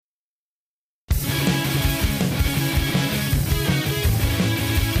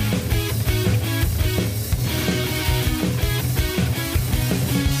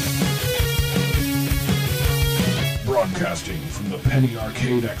Penny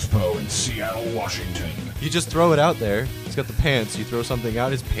Arcade Expo in Seattle, Washington. You just throw it out there. He's got the pants. You throw something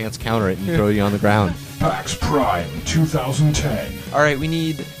out, his pants counter it, and throw you on the ground. PAX Prime 2010. All right, we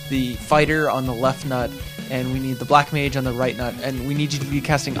need the fighter on the left nut, and we need the black mage on the right nut, and we need you to be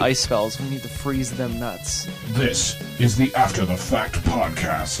casting ice spells. We need to freeze them nuts. This is the After the Fact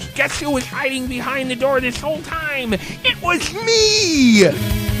podcast. Guess who was hiding behind the door this whole time? It was me!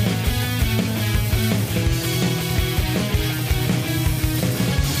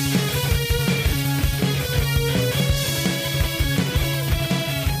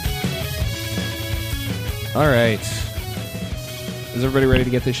 All right. Is everybody ready to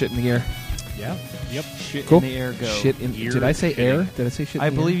get this shit in the gear? Yeah. Yep. Shit Cool. in the air, go. Shit in. Did I say air? Did I say shit? I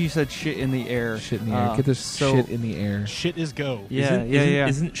in the believe air? you said shit in the air. Shit in the air. Get this shit in the air. Shit is go. Yeah,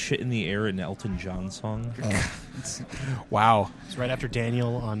 Isn't Shit in the Air an Elton John song? Wow. It's right after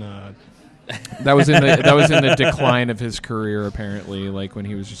Daniel on. That was in the decline of his career, apparently. Like when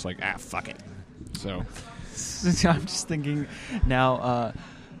he was just like, fuck it. So. I'm just thinking now.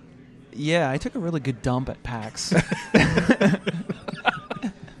 Yeah, I took a really good dump at PAX.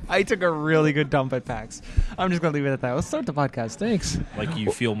 I took a really good dump at PAX. I'm just going to leave it at that. Let's start the podcast. Thanks. Like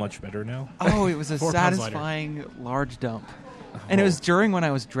you feel much better now? Oh, it was a 4 pounds lighter. satisfying large dump. And it was during when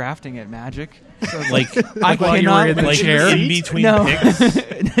I was drafting at Magic. So Like while you were in the like chair? in between No.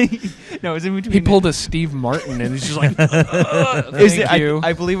 picks? No, it was in between. He pulled a Steve Martin and he's just like, Thank you.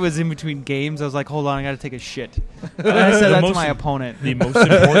 I believe it was in between games. I was like, hold on, I got to take a shit. And I said that to my opponent. The most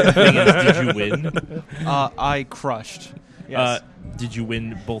important thing is, did you win? I crushed. Yes. Did you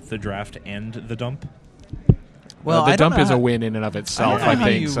win both the draft and the dump? Well, the I don't dump know is how- a win in and of itself, I don't know how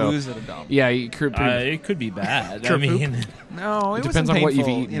think. you So lose at a dump. yeah, you could. It could be bad. I mean, No, it depends wasn't on what you've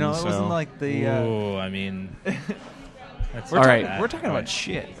painful. eaten, You know, it so- wasn't like the. oh, I mean, that's All not right. bad. We're talking All about right.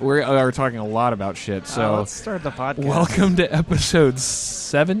 shit. We're talking a lot about shit. So Let's start the podcast. welcome to episode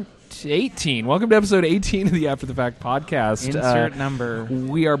 18. Welcome to episode 18 of the After the Fact podcast. Insert number.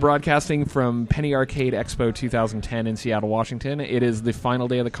 We are broadcasting from Penny Arcade Expo 2010 in Seattle, Washington. It is the final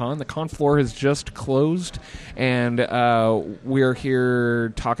day of the con. The con floor has just closed, and we're here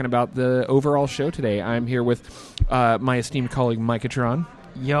talking about the overall show today. I'm here with my esteemed colleague Micatron,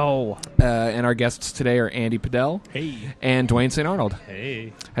 Yo. and our guests today are Andy Padell Hey. and Dwayne St. Arnold.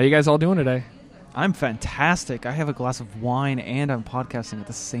 Hey. How you guys all doing today? I'm fantastic. I have a glass of wine and I'm podcasting at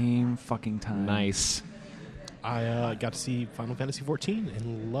the same fucking time. Nice. I got to see Final Fantasy XIV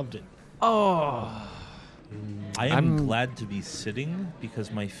and loved it. Oh. I am I'm- glad to be sitting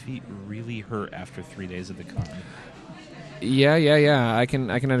because my feet really hurt after 3 days of the con. Yeah. I can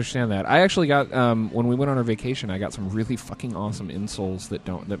understand that. I actually got when we went on our vacation, I got some really fucking awesome insoles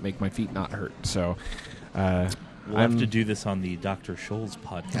that make my feet not hurt. So We'll have to do this on the Dr. Scholl's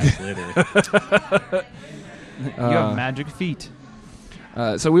podcast later. You have magic feet.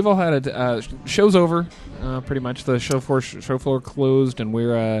 So we've all had show's over, pretty much. The show floor closed, and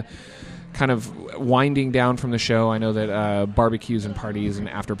we're kind of winding down from the show. I know that barbecues and parties and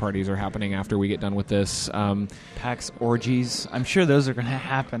after parties are happening after we get done with this. PAX orgies. I'm sure those are going to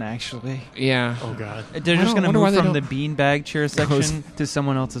happen, actually. Yeah. Oh, God. They're just going to wonder why move they from the don't- beanbag chair section to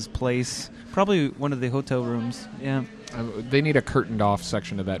someone else's place. Probably one of the hotel rooms. Yeah. They need a curtained off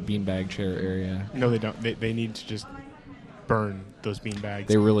section of that beanbag chair area. No, they don't. They need to just burn those beanbags.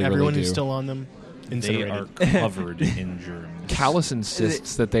 They really, Everyone really who's do. still on them, They incinerated. are covered in germs. Callus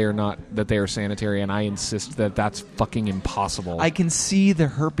insists that they are sanitary, and I insist that that's fucking impossible. I can see the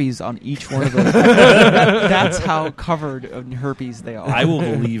herpes on each one of them. That's how covered in herpes they are. I will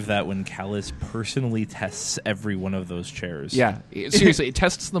believe that when Callus personally tests every one of those chairs. Yeah, seriously, it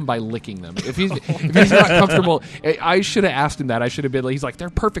tests them by licking them. If he's not comfortable, I should have asked him that. I should have been like, he's like, they're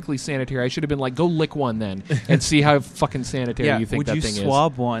perfectly sanitary. I should have been like, go lick one then and see how fucking sanitary yeah, you think would that you thing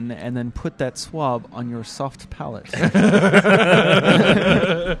swab one and then put that swab on your soft palate?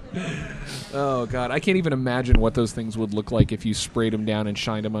 Oh god, I can't even imagine what those things would look like if you sprayed them down and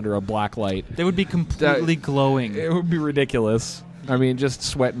shined them under a black light. They would be completely glowing. It would be ridiculous. I mean, just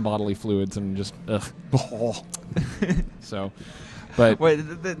sweat and bodily fluids and just ugh. So, but Wait,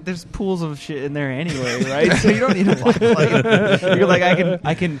 there's pools of shit in there anyway, right? So you don't need a black light. You're like,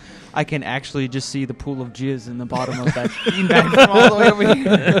 I can actually just see the pool of jizz in the bottom of that beanbag from all the way over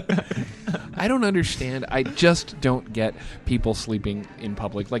here. I don't understand. I just don't get people sleeping in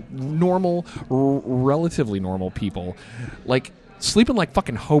public. Like normal, relatively normal people. Like sleeping like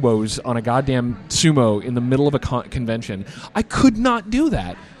fucking hobos on a goddamn sumo in the middle of a convention. I could not do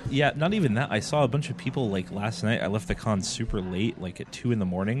that. Yeah, not even that. I saw a bunch of people, like, last night. I left the con super late, like at 2 in the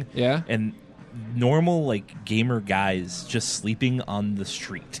morning. Yeah? And normal like gamer guys just sleeping on the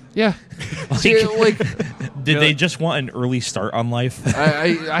street. Yeah. Like, did they just want an early start on life?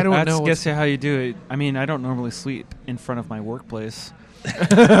 I don't know. Guess how you do it. I mean, I don't normally sleep in front of my workplace.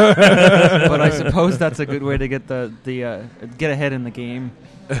 But I suppose that's a good way to get get ahead in the game.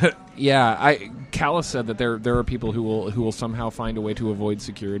 Yeah, Callus said that there are people who will somehow find a way to avoid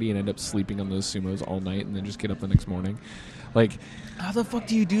security and end up sleeping on those sumos all night and then just get up the next morning. Like, how the fuck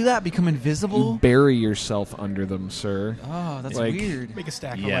do you do that? Become invisible? You bury yourself under them, sir. Oh, that's like, weird. Make a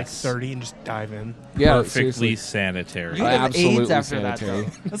stack of like 30 and just dive in. Yeah, perfectly seriously. sanitary. You have absolutely AIDS after sanitary.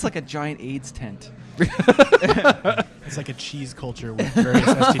 that, though. That's like a giant AIDS tent. It's like a cheese culture with various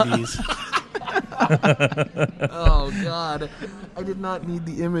STDs. Oh God, I did not need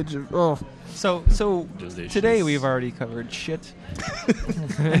the image of. Oh, so today we've already covered shit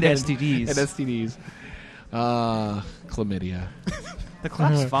and STDs. And STDs. Chlamydia. The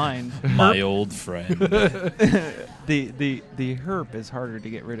clap's fine. My old friend. The herp is harder to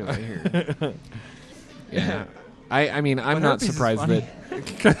get rid of, I hear. Yeah. I mean, I'm not surprised that.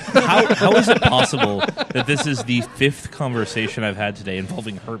 How is it possible that this is the 5th conversation I've had today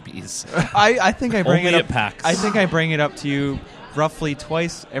involving herpes? I think I bring Only it up. at PAX. I think I bring it up to you roughly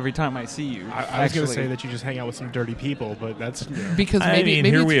twice every time I see you. I was going to say that you just hang out with some dirty people, but that's because maybe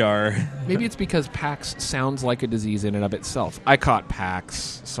here we are. Maybe it's because PAX sounds like a disease in and of itself. I caught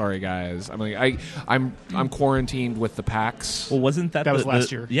PAX. Sorry, guys. I'm quarantined with the PAX. Well, wasn't that was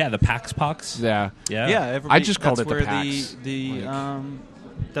last year? Yeah, the PAX pox. Yeah. Everybody, I just called it that's the where PAX.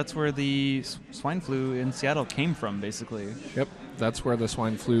 That's where the swine flu in Seattle came from, basically. Yep. That's where the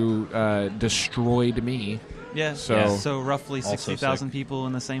swine flu destroyed me. Yeah. So roughly 60,000 people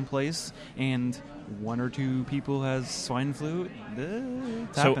in the same place, and 1 or 2 people has swine flu.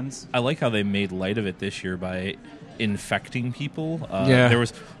 It happens. I like how they made light of it this year by infecting people. Yeah. There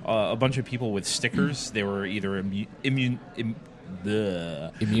was a bunch of people with stickers. They were either Immune's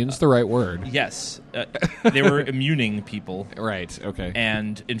the right word. Yes. They were immuning people. Right, okay.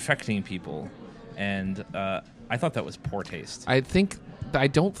 And infecting people. And I thought that was poor taste. I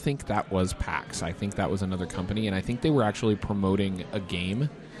don't think that was PAX. I think that was another company, and I think they were actually promoting a game.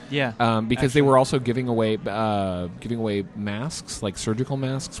 Yeah. Because they were also giving away masks, like surgical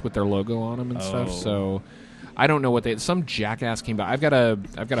masks with their logo on them and stuff. So I don't know what some jackass came by. I've got a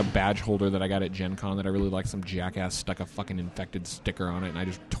badge holder that I got at Gen Con that I really like. Some jackass stuck a fucking infected sticker on it, and I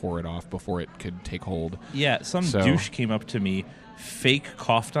just tore it off before it could take hold. Yeah, some douche came up to me, fake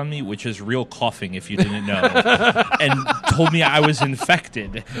coughed on me, which is real coughing if you didn't know, and told me I was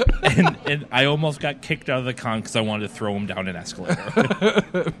infected. And I almost got kicked out of the con because I wanted to throw him down an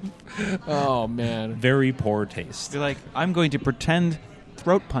escalator. Oh, man. Very poor taste. You're like, I'm going to pretend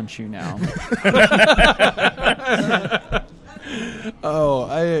throat punch you now. Oh,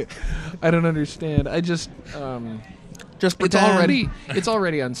 I don't understand. I just pretend. it's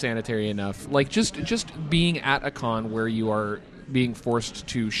already unsanitary enough. Like just being at a con where you are being forced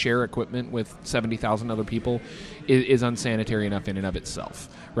to share equipment with 70,000 other people is unsanitary enough in and of itself,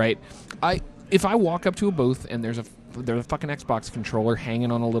 right? If I walk up to a booth and there's a fucking Xbox controller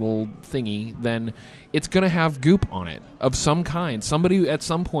hanging on a little thingy, then it's going to have goop on it of some kind. Somebody at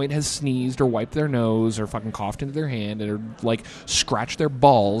some point has sneezed or wiped their nose or fucking coughed into their hand or like scratched their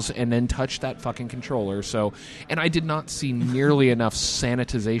balls and then touched that fucking controller. So, and I did not see nearly enough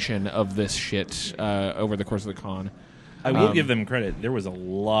sanitization of this shit over the course of the con. I will give them credit. There was a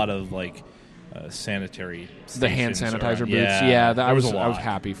lot of like sanitary the hand stations sanitizer around. booths. Yeah, I was a lot.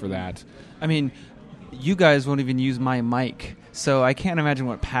 happy for that. I mean, you guys won't even use my mic, so I can't imagine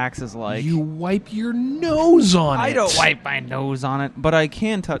what PAX is like. You wipe your nose on it. I don't wipe my nose on it, but I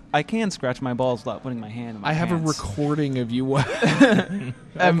can scratch my balls without putting my hand in my I have pants. a recording of you.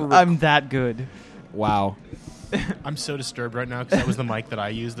 I'm that good. Wow. I'm so disturbed right now because that was the mic that I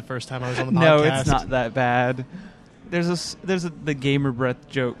used the first time I was on the podcast. No, it's not that bad. There's the gamer breath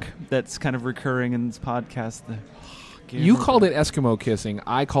joke that's kind of recurring in this podcast. You called it Eskimo kissing.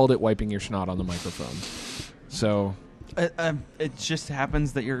 I called it wiping your snot on the microphone. So it just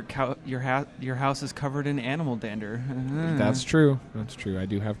happens that your house is covered in animal dander. That's true. That's true. I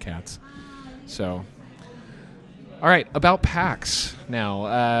do have cats. So, all right, about PAX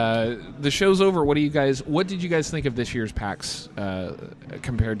now. The show's over. What did you guys think of this year's PAX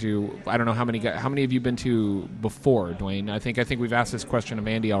compared to, I don't know how many have you been to before, Dwayne? I think we've asked this question of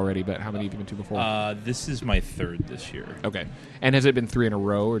Andy already, but how many have you been to before? This is my 3rd this year. Okay. And has it been 3 in a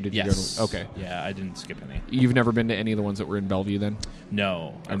row, or did you go to... Okay. Yeah, I didn't skip any. You've never been to any of the ones that were in Bellevue then?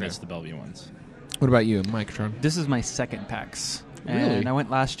 No, I Okay. missed the Bellevue ones. What about you, Microtron? This is my 2nd PAX. Really? And I went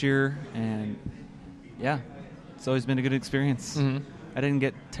last year, and yeah, it's always been a good experience. Mm-hmm. I didn't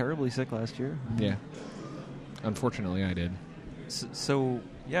get terribly sick last year. Yeah. Unfortunately, I did. So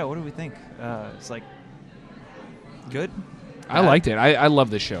yeah, what do we think? It's like good. I liked it. I love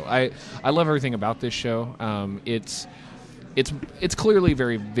this show. I love everything about this show. It's clearly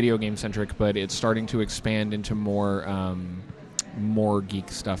very video game centric, but it's starting to expand into more geek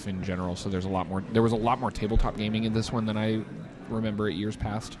stuff in general. So there was a lot more tabletop gaming in this one than I remember at years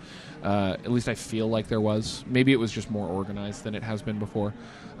past. At least I feel like there was. Maybe it was just more organized than it has been before.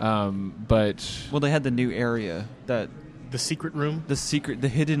 But Well, they had the new area that The secret room. the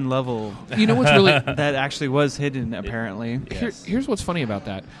hidden level you know what's really that actually was hidden apparently. Here's what's funny about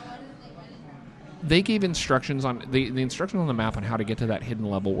that. They gave instructions on the instructions on the map on how to get to that hidden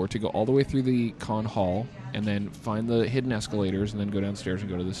level were to go all the way through the con hall and then find the hidden escalators and then go downstairs and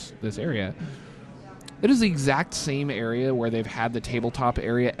go to this area. It is the exact same area where they've had the tabletop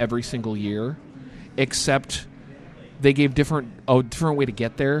area every single year, except they gave different way to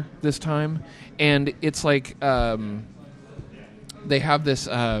get there this time. And it's like they have this.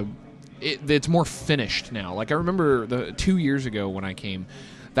 It's more finished now. Like I remember 2 years ago when I came.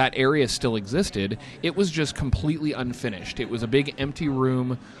 That area still existed. It was just completely unfinished. It was a big empty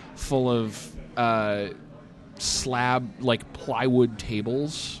room full of plywood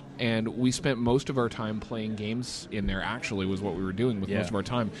tables, and we spent most of our time playing games in there. Actually, was what we were doing with most of our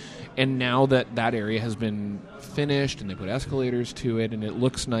time. And now that area has been finished, and they put escalators to it, and it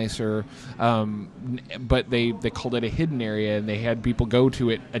looks nicer. But they called it a hidden area, and they had people go to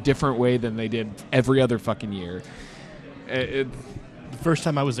it a different way than they did every other fucking year. The first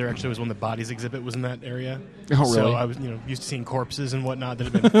time I was there actually was when the bodies exhibit was in that area. Oh, really? So I was used to seeing corpses and whatnot that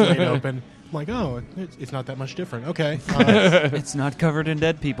had been laid open. I'm like, oh, it's not that much different. Okay. It's not covered in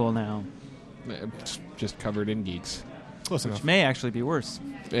dead people now, It's just covered in geeks. Close which enough. may actually be worse.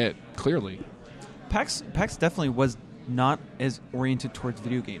 Clearly. PAX definitely was not as oriented towards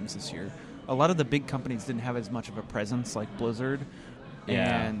video games this year. A lot of the big companies didn't have as much of a presence, like Blizzard,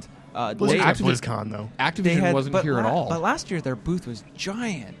 and BlizzCon though. Activision wasn't here at all. But last year their booth was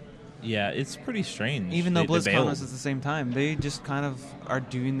giant. Yeah, it's pretty strange. Even though They BlizzCon bailed. was at the same time, they just kind of are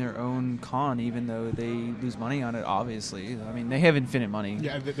doing their own con, even though they lose money on it. Obviously, I mean they have infinite money.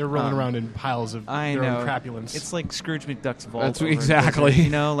 Yeah, they're rolling around in piles of I their know. own crapulence. It's like Scrooge McDuck's vault. That's over at exactly.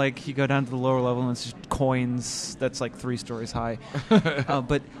 Blizzard. Like you go down to the lower level and it's just coins that's like 3 stories high.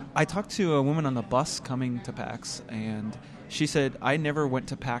 But I talked to a woman on the bus coming to PAX, and she said, I never went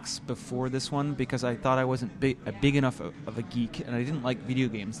to PAX before this one because I thought I wasn't big enough of a geek, and I didn't like video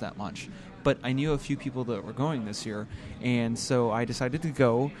games that much. But I knew a few people that were going this year, and so I decided to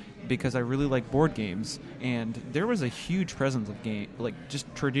go because I really like board games. And there was a huge presence of just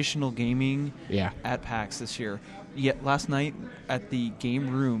traditional gaming at PAX this year. Yet last night at the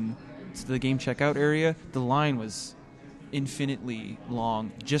game room, the game checkout area, the line was infinitely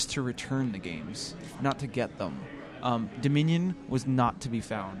long just to return the games, not to get them. Dominion was not to be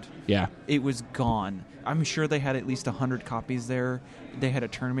found. Yeah. It was gone. I'm sure they had at least 100 copies there. They had a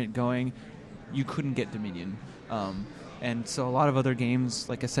tournament going. You couldn't get Dominion. And so a lot of other games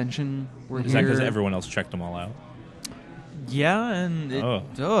like Ascension were Is here. that because everyone else checked them all out? Yeah, and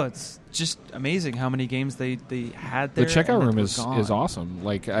it's just amazing how many games they had there. The checkout and room were is gone. awesome.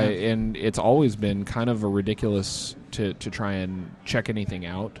 And it's always been kind of a ridiculous to try and check anything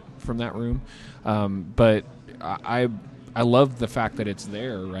out from that room. But I love the fact that it's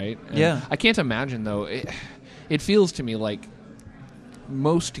there, right? And yeah. I can't imagine though. It feels to me like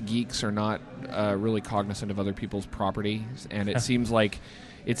most geeks are not really cognizant of other people's properties, and it seems like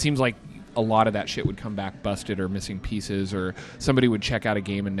a lot of that shit would come back busted or missing pieces, or somebody would check out a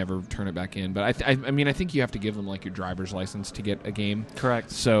game and never turn it back in. But I mean, I think you have to give them like your driver's license to get a game.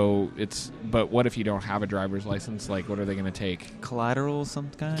 Correct. So but what if you don't have a driver's license? Like, what are they going to take? Collateral, some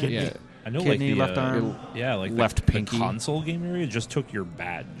kind. Kidney. Yeah, I know, Kidney, like left arm. left the pinky. console game area just took your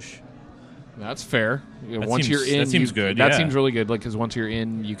badge. that's fair. That You're in, that seems good. That yeah. seems really good. Like, because once you're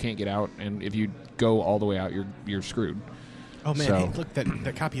in, you can't get out, and if you go all the way out, you're screwed. Oh man, So- hey, look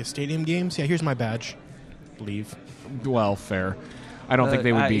that copy of Stadium Games. Yeah, here's my badge. Leave. Well, fair. I don't think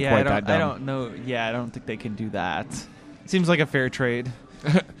they would be quite that dumb. I don't know. Yeah, I don't think they can do that. Seems like a fair trade.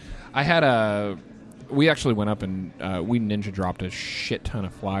 We actually went up and we ninja dropped a shit ton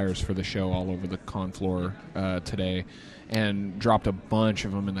of flyers for the show all over the con floor today, and dropped a bunch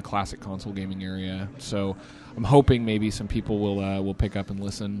of them in the classic console gaming area. So I'm hoping maybe some people will pick up and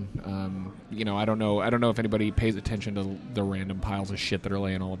listen. I don't know if anybody pays attention to the random piles of shit that are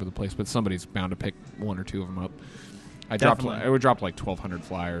laying all over the place, but somebody's bound to pick one or two of them up. I Definitely. dropped like 1,200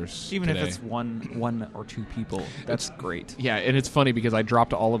 flyers. Even today. if it's one or two people, that's great. Yeah, and it's funny because I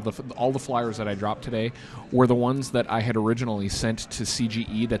dropped all the flyers that I dropped today were the ones that I had originally sent to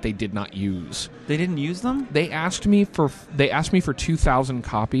CGE that they did not use. They didn't use them? They asked me for 2,000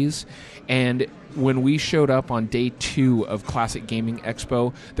 copies, and when we showed up on day 2 of Classic Gaming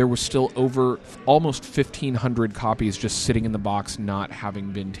Expo, there was still over almost 1,500 copies just sitting in the box, not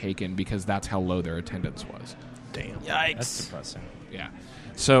having been taken because that's how low their attendance was. Damn. Yikes. That's depressing. Yeah.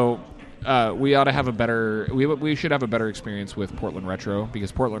 So we ought to have a better. We should have a better experience with Portland Retro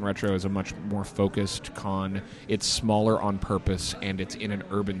because Portland Retro is a much more focused con. It's smaller on purpose and it's in an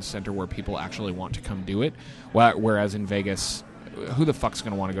urban center where people actually want to come do it. Whereas in Vegas, who the fuck's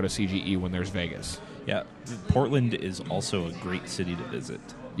going to want to go to CGE when there's Vegas? Yeah, Portland is also a great city to visit.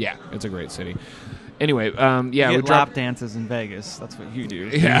 Yeah, it's a great city. Anyway, You we get lap dropped. dances in Vegas. That's what you do.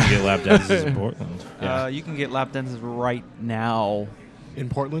 You can get lap dances in Portland. Yeah. You can get lap dances right now. In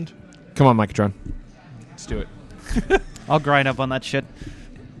Portland? Come on, Micatron. Let's do it. I'll grind up on that shit.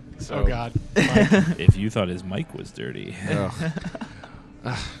 So, Oh, God. If you thought his mic was dirty.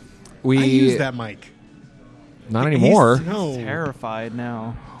 We I use that mic. not anymore. No. Terrified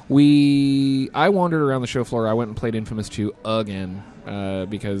now. I wandered around the show floor. I went and played Infamous 2 again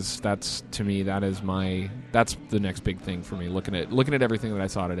because that's the next big thing for me. Looking at everything that I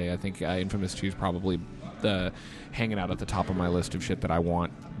saw today, I think Infamous 2 is probably hanging out at the top of my list of shit that I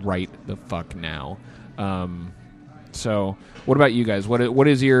want right the fuck now. So, what about you guys? What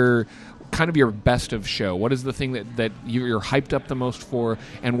is your kind of your best of show? What is the thing that you're hyped up the most for,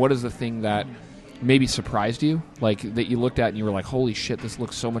 and what is the thing that maybe surprised you, like that you looked at and you were like, holy shit, this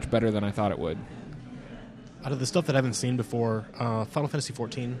looks so much better than I thought it would? Out of the stuff that I haven't seen before, Final Fantasy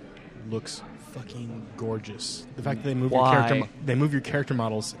XIV looks fucking gorgeous. The fact that they move Why? your character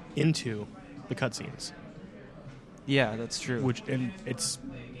models into the cutscenes, Yeah, that's true. and it's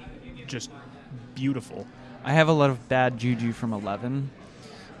just beautiful. I have a lot of bad juju from 11.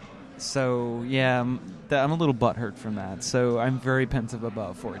 So, yeah, I'm a little butthurt from that. So, I'm very pensive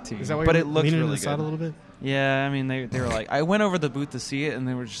about 14. Is that why but you're it looks leaning really to the side good. a little bit? Yeah, I mean, they were like... I went over the booth to see it, and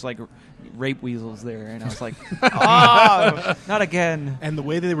they were just like rape weasels there. And I was like, oh, not again. And the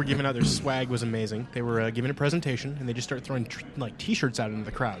way that they were giving out their swag was amazing. They were giving a presentation, and they just start throwing T-shirts out into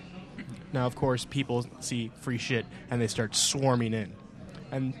the crowd. Now, of course, people see free shit, and they start swarming in.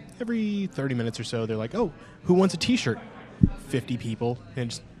 And every 30 minutes or so, they're like, oh, who wants a T-shirt? 50 people, and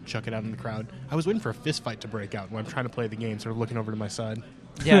just chuck it out in the crowd. I was waiting for a fist fight to break out when I'm trying to play the game, sort of looking over to my side.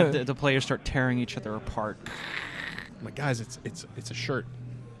 Yeah, the players start tearing each other apart. I'm like, guys, it's a shirt.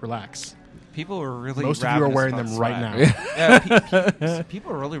 Relax. People are really Most of you are ravenous wearing about them right swag. now. Yeah,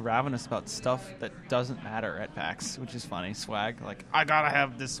 people are really ravenous about stuff that doesn't matter at PAX, which is funny. Swag, like, I gotta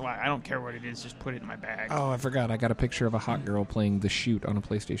have this swag. I don't care what it is, just put it in my bag. Oh, I forgot. I got a picture of a hot girl playing The Shoot on a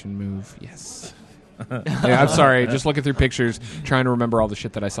PlayStation Move. Yes. Yeah, I'm sorry. Just looking through pictures, trying to remember all the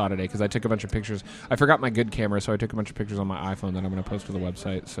shit that I saw today because I took a bunch of pictures. I forgot my good camera, so I took a bunch of pictures on my iPhone that I'm going to post to the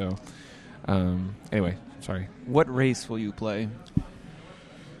website. So, anyway, sorry. What race will you play?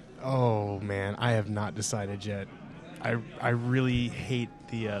 Oh, man, I have not decided yet. I really hate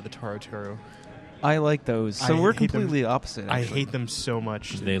the Taro. I like those. So I we're hate them. completely opposite. I Actually. hate them so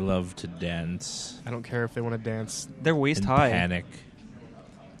much. They love to dance I don't care if they want to dance. They're waist and high. panic.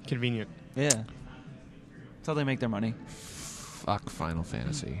 Convenient. Yeah, that's how they make their money. Fuck Final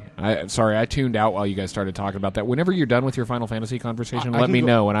Fantasy. I tuned out while you guys started talking about that. Whenever you're done with your Final Fantasy conversation, I let can me go-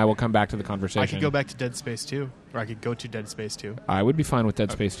 know and I will come back to the conversation. I could go back to Dead Space 2, or I could go to Dead Space 2. I would be fine with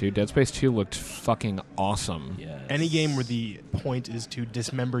Dead Space 2. Dead Space 2 looked fucking awesome. Yes. Any game where the point is to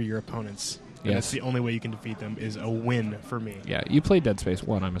dismember your opponents, and Yes. that's the only way you can defeat them, is a win for me. Yeah, you played Dead Space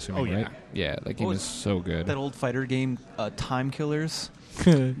 1, I'm assuming, Oh, yeah. right? Yeah, that game What is was so good. That old fighter game, Time Killers.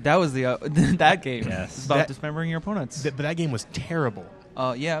 That was the that game. Yes. It's about That- dismembering your opponents. But that game was terrible.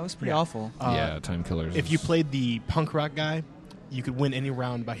 Yeah, it was pretty Yeah. awful. Yeah, Time Killers. If you played the punk rock guy, you could win any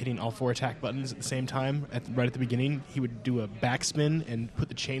round by hitting all 4 attack buttons at the same time. Right at the beginning, he would do a backspin and put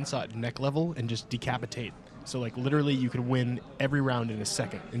the chainsaw at neck level and just decapitate. So, like, literally, you could win every round in a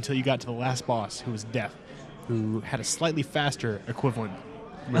second until you got to the last boss, who was Death, who had a slightly faster equivalent.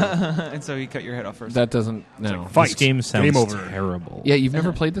 And so you cut your head off first. That doesn't... No. Fight. This game sounds Game over. terrible. Yeah, you've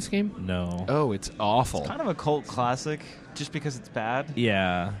never played this game? No. Oh, it's awful. kind of a cult classic, just because it's bad.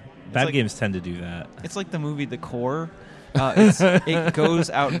 Yeah. Bad like- games tend to do that. It's like the movie The Core. It goes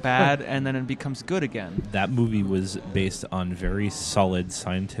out bad and then it becomes good again. That movie was based on very solid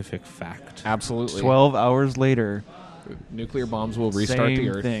scientific fact. Absolutely. 12 hours later, Nuclear bombs will restart same the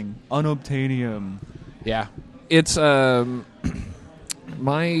Earth. thing. Unobtainium. Yeah. It's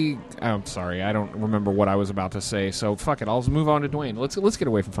I'm sorry, I don't remember what I was about to say. So fuck it, I'll move on to Dwayne. Let's get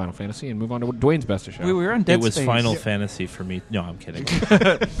away from Final Fantasy and move on to Dwayne's best of show. We were on Dead It was Space. Final Fantasy for me. No, I'm kidding. Do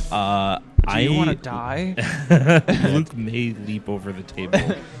you want to die? Luke may leap over the table.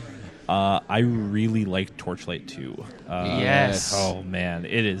 I really liked Torchlight 2. Yes. Oh, man.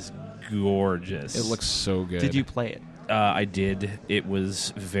 It is gorgeous. It looks so good. Did you play it? I did. It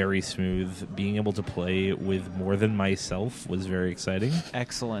was very smooth. Being able to play with more than myself was very exciting.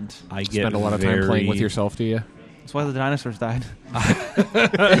 Excellent. I get spend a lot of time playing with yourself, do you? That's why the dinosaurs died.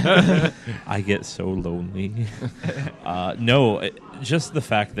 I get so lonely. Just the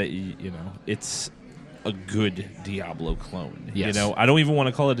fact that it's a good Diablo clone. Yes. I don't even want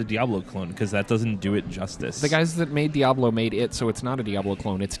to call it a Diablo clone because that doesn't do it justice. The guys that made Diablo made it, so it's not a Diablo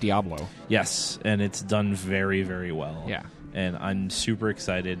clone, it's Diablo. Yes, and it's done very, very well. Yeah. And I'm super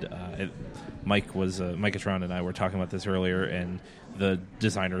excited. Micatron and I were talking about this earlier, and the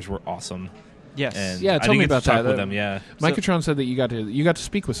designers were awesome. Yes. And Yeah, I tell didn't me get to about talk that. with them. Yeah. Micatron said that you got to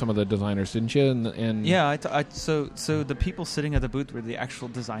speak with some of the designers, didn't you? And Yeah, so the people sitting at the booth were the actual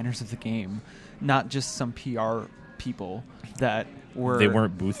designers of the game, not just some PR people that were... They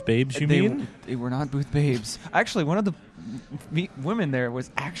weren't booth babes, you mean? They were not booth babes. Actually, one of the women there was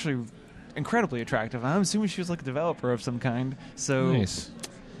actually incredibly attractive. I'm assuming she was like a developer of some kind. So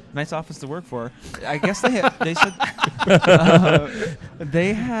nice office to work for. I guess they said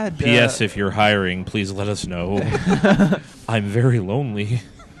they had. P.S. If you're hiring, please let us know. I'm very lonely.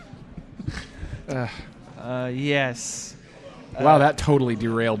 Yes. Wow, that totally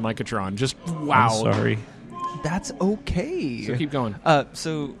derailed Micatron. Just wow. I'm sorry. That's okay. So keep going.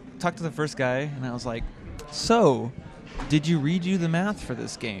 So talked to the first guy, and I was like, "So, did you redo the math for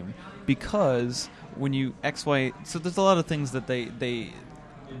this game? Because when you XY, so there's a lot of things that they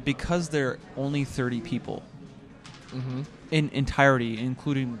because they're only 30 people in entirety,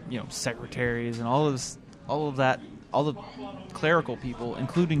 including secretaries and all of that, all the clerical people,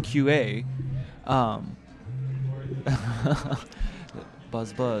 including QA."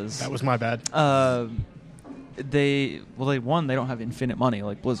 Buzz. That was my bad. They don't have infinite money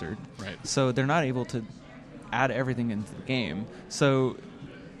like Blizzard, Right. so they're not able to add everything into the game. So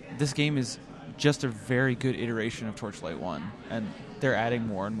this game is just a very good iteration of Torchlight 1, and they're adding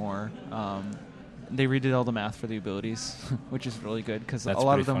more and more. They redid all the math for the abilities, which is really good because a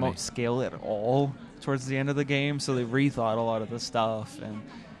lot of them won't scale at all towards the end of the game, so they rethought a lot of the stuff. And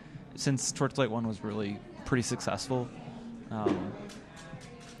since Torchlight 1 was really pretty successful,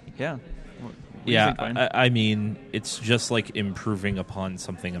 yeah. What do you think, Brian? I mean, it's just like improving upon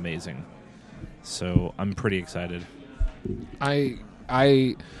something amazing. So I'm pretty excited.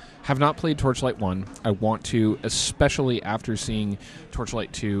 I have not played Torchlight 1. I want to, especially after seeing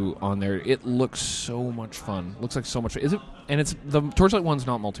Torchlight 2 on there. It looks so much fun. Looks like so much fun. Is it? And it's the Torchlight 1's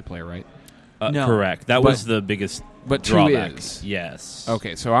not multiplayer, right? No. Correct. That was the biggest But 2 drawback. is. Yes.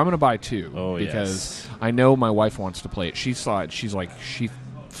 Okay, so I'm going to buy 2 Oh, because yes. I know my wife wants to play it. She saw it. She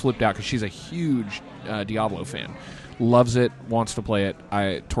flipped out because she's a huge Diablo fan. Loves it, wants to play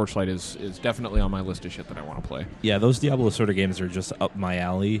it. Torchlight is definitely on my list of shit that I want to play. Yeah, those Diablo sort of games are just up my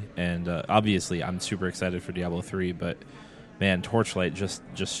alley, and obviously I'm super excited for Diablo 3, but man, Torchlight just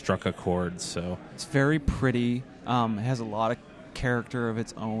struck a chord, so... It's very pretty. It has a lot of character of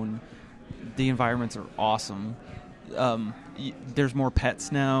its own. The environments are awesome. There's more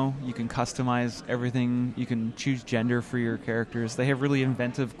pets now. You can customize everything. You can choose gender for your characters. They have really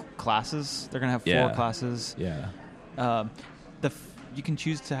inventive classes. They're going to have 4 classes. Yeah. You can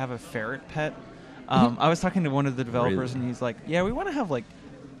choose to have a ferret pet. I was talking to one of the developers, and he's like, "Yeah, we want to have like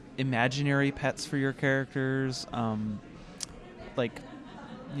imaginary pets for your characters.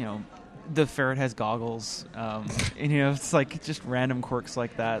 The ferret has goggles, and it's like just random quirks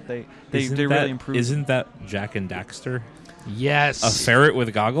like that. They really improved. Isn't that Jack and Daxter? Yes. A ferret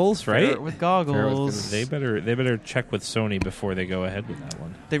with goggles, right? Ferret with goggles. They better check with Sony before they go ahead with that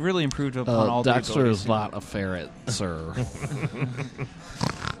one. They really improved upon all the Dexter abilities. is not a ferret, sir.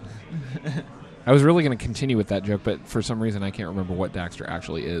 I was really going to continue with that joke, but for some reason I can't remember what Daxter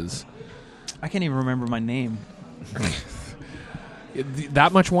actually is. I can't even remember my name.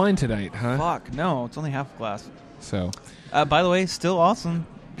 That much wine tonight, huh? Fuck, no, it's only half a glass. So, By the way, still awesome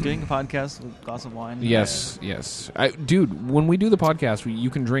doing a podcast with a glass of wine. yes. Dude, when we do the podcast, you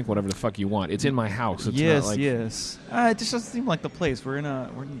can drink whatever the fuck you want. It's in my house. It's Yes. not like, It just doesn't seem like the place. We're in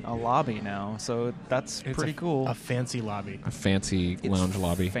a lobby now, so that's It's pretty cool. A fancy lobby. a fancy It's lounge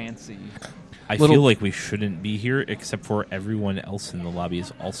lobby. Fancy. I Little- feel like we shouldn't be here, except for everyone else in the lobby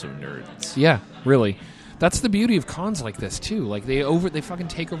is also nerds. Yeah, really. That's the beauty of cons like this too. Like they fucking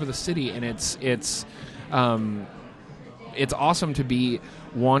take over the city, and it's awesome to be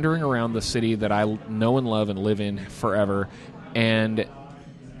wandering around the city that I know and love and live in forever, and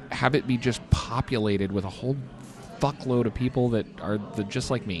have it be just populated with a whole fuckload of people that are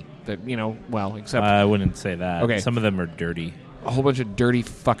just like me. That except I wouldn't say that. Okay. Some of them are dirty. a whole bunch of dirty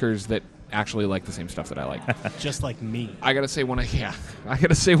fuckers that actually like the same stuff that I like. Just like me. I gotta say one of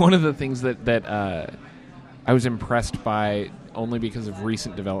the things that I was impressed by only because of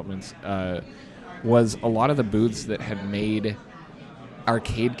recent developments was a lot of the booths that had made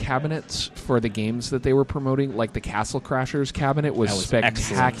arcade cabinets for the games that they were promoting, like the Castle Crashers cabinet was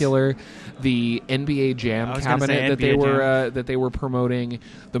spectacular. The NBA Jam cabinet that they were promoting,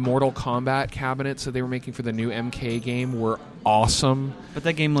 the Mortal Kombat cabinets that they were making for the new MK game were awesome. But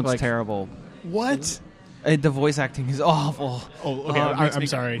that game looks terrible. What? The voice acting is awful. Oh, okay. I'm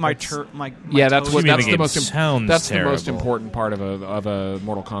sorry. That's toes- the most terrible. important part of a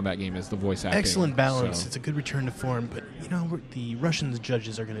Mortal Kombat game is the voice acting. Excellent balance. So. It's a good return to form, but the Russian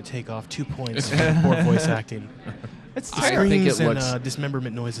judges are going to take off 2 points for poor voice acting. It's I terrible. think it Screams looks. and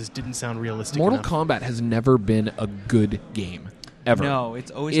dismemberment noises didn't sound realistic Mortal enough. Kombat has never been a good game ever. No,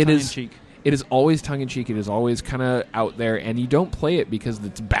 it's always tongue-in-cheek. It is always tongue-in-cheek. It is always kind of out there, and you don't play it because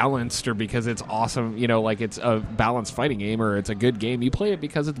it's balanced or because it's awesome, like it's a balanced fighting game or it's a good game. You play it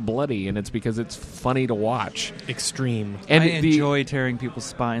because it's bloody and it's because it's funny to watch. Extreme. And I enjoy tearing people's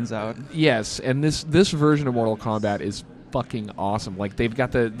spines out. Yes, and this version of Mortal Kombat is fucking awesome. Like they've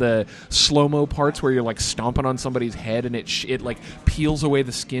got the slow-mo parts where you're like stomping on somebody's head and it like peels away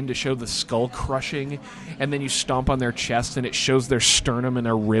the skin to show the skull crushing, and then you stomp on their chest and it shows their sternum and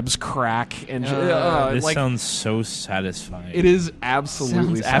their ribs crack. And this sounds so satisfying. it is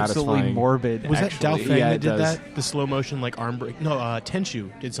absolutely Sounds satisfying. absolutely morbid. Was actually. that Dao Feng Yeah, that it did does. that? The slow motion like arm break? No,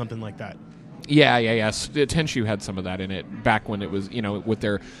 Tenchu did something like that. Yeah. Tenshu had some of that in it back when it was, with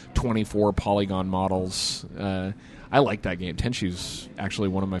their 24 polygon models. I like that game. Tenshu's actually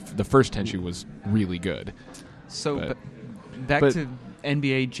the first Tenshu was really good. So, but- to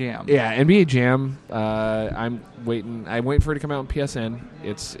NBA Jam. Yeah, NBA Jam. I'm waiting for it to come out on PSN.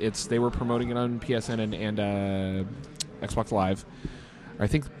 It's they were promoting it on PSN and Xbox Live. Or I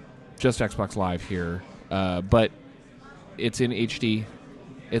think just Xbox Live here. But it's in HD.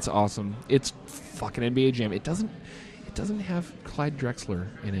 It's awesome. It's fucking NBA Jam. It doesn't have Clyde Drexler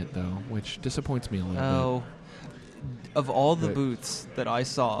in it though, which disappoints me a little bit. Oh. Of all the But- booths that I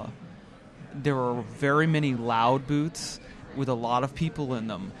saw, there were very many loud booths with a lot of people in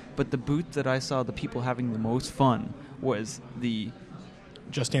them. But the booth that I saw the people having the most fun was the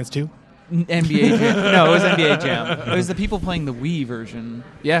Just Dance 2? NBA Jam. No, it was NBA Jam. It was the people playing the Wii version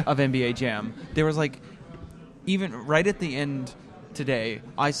of NBA Jam. There was even right at the end today,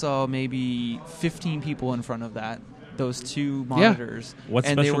 I saw maybe 15 people in front of those two monitors. What's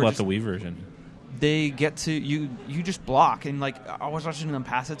and they special were about just- the Wii version? They get to you just block, and I was watching them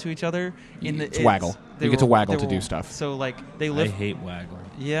pass it to each other. It's waggle. they You get to were- waggle they to were- do stuff. So they I lift. hate waggle.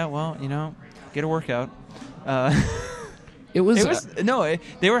 Yeah, well, get a workout. It was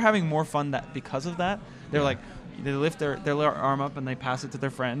They were having more fun because of that. They're they lift their arm up and they pass it to their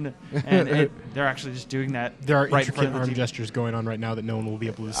friend, and they're actually just doing that. There are right in front intricate of the arm TV. gestures going on right now that no one will be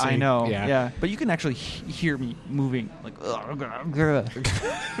able to see. I know. Yeah. Yeah. But you can actually hear me moving.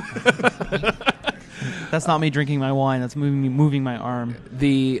 That's not me drinking my wine. That's moving my arm.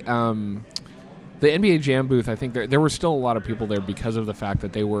 The NBA Jam booth, I think there were still a lot of people there because of the fact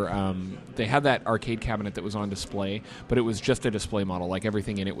that they were they had that arcade cabinet that was on display, but it was just a display model. Like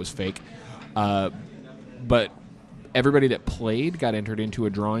everything in it was fake. But everybody that played got entered into a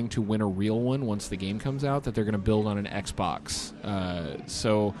drawing to win a real one once the game comes out that they're going to build on an Xbox.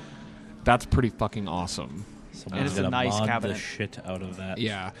 So that's pretty fucking awesome. And it's a gonna nice mod cabinet. the shit out of that.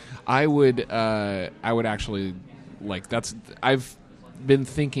 Yeah, I would actually that's. I've been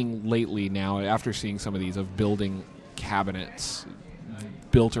thinking lately now after seeing some of these of building cabinets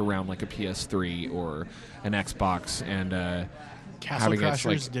built around like a PS3 or an Xbox and Castle having it,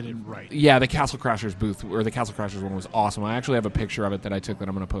 Crashers did it right. Yeah, the Castle Crashers booth or the Castle Crashers one was awesome. I actually have a picture of it that I took that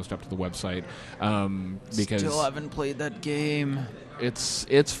I'm going to post up to the website because Still haven't played that game. it's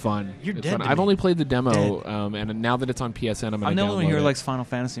fun. You're It's dead fun. to I've me. only played the demo, and now that it's on PSN, I'm I'm going the to only one download here who it. likes Final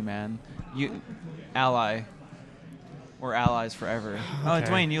Fantasy, man. Ally. Or Allies Forever. Oh, Okay.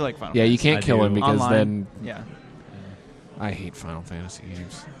 Dwayne, you like Final Yeah, Fantasy. you can't I kill do. him because Online. then Yeah. I hate Final Fantasy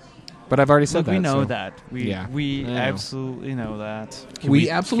games. But I've already said Look, that. we know so. that. We Yeah. we I know. absolutely know that. We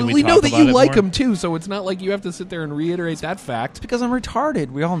Can absolutely we know talk that about you it like more? them too, so it's not like you have to sit there and reiterate that fact. Because I'm retarded.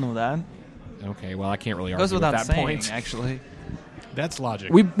 We all know that. Okay, well, I can't really It argue goes with without that saying, point. actually. That's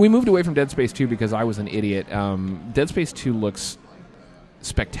logic. We moved away from Dead Space 2 because I was an idiot. Dead Space 2 looks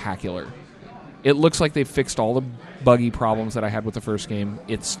spectacular. It looks like they've fixed all the buggy problems that I had with the first game.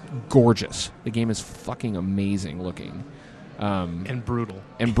 It's gorgeous. The game is fucking amazing looking. And brutal.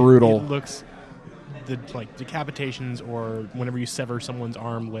 And brutal. It looks like decapitations or whenever you sever someone's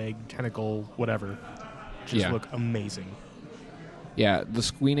arm, leg, tentacle, whatever, just look amazing. Yeah, the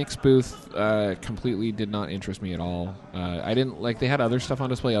Squeenix booth completely did not interest me at all. I didn't like. They had other stuff on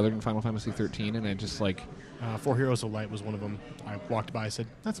display other than Final Fantasy 13, and I just like. 4 Heroes of Light was one of them. I walked by, said,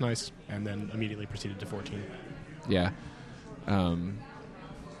 "That's nice," and then immediately proceeded to 14. Yeah, I'm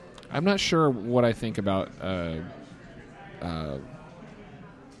not sure what I think about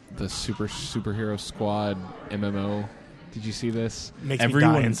the Superhero Squad MMO. Did you see this? Makes me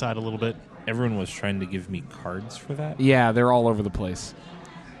die inside a little bit. Everyone was trying to give me cards for that. Yeah, they're all over the place.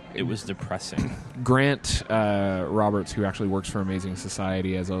 It was depressing. Grant Roberts, who actually works for Amazing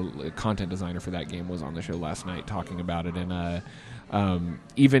Society as a content designer for that game, was on the show last night talking about it, and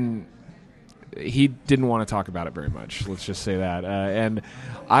even he didn't want to talk about it very much. Let's just say that. And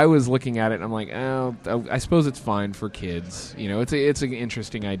I was looking at it, and I'm like, oh, I suppose it's fine for kids. You know, it's an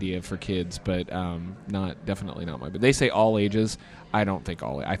interesting idea for kids, but definitely not But they say all ages. I don't think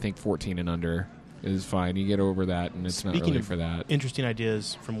I think 14 and under is fine. You get over that, and it's not really for that. Interesting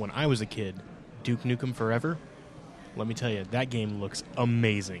ideas from when I was a kid. Duke Nukem Forever. Let me tell you, that game looks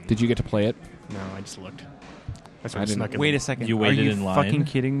amazing. Did you get to play it? No, I just looked. That's I what didn't- snuck in. Wait a second. You waited Are you in line? fucking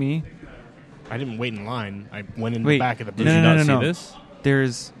kidding me? I didn't wait in line. I went in Wait, the back of the booth. Did you No, not no, no. see this?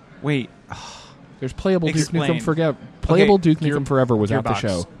 There's There's playable Explain. Duke Nukem Playable Okay, Duke Nukem Forever was at the Gearbox,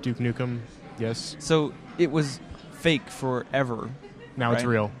 show. Duke Nukem, yes. so it was fake forever, Now it's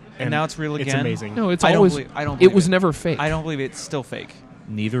Right. real. and now it's real again. It's amazing. No, it's I don't always. believe- I don't It believe was it. never fake. I don't believe it's still fake.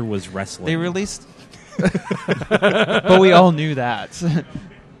 Neither was wrestling. They released, but we all knew that.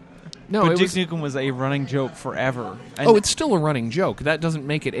 No, but it Duke was. Nukem was a running joke forever. And Oh, it's still a running joke. That doesn't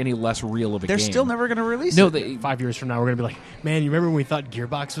make it any less real of a they're game. still never going to release No, it. they, 5 years from now, we're going to be like, man, you remember when we thought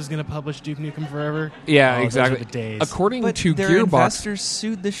Gearbox was going to publish Duke Nukem Forever? yeah, Oh, exactly. Those are the days. According But to their Gearbox, investors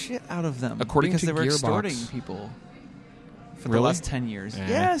sued the shit out of them According because to they were Gearbox- extorting people for the Really? last 10 years. Eh.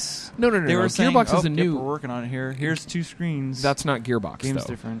 Yes. no, They were saying, Gearbox is a yep, new. we're working on it here. Here's 2 screens. That's not Gearbox Game's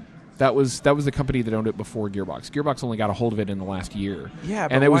though. different. That was the company that owned it before Gearbox. Gearbox only got a hold of it in the last year. Yeah,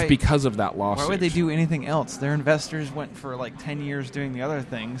 but and it was why- because of that lawsuit. Why would they do anything else? Their investors went for like 10 years doing the other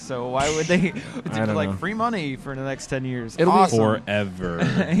thing, so why would they do don't like know. free money for the next 10 years? It'll be awesome.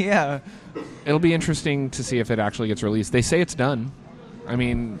 forever. Yeah. It'll be interesting to see if it actually gets released. They say it's done. I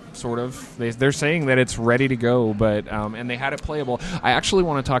mean, sort of. They're saying that it's ready to go, but and they had it playable. I actually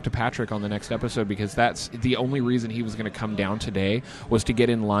want to talk to Patrick on the next episode because that's the only reason he was going to come down today was to get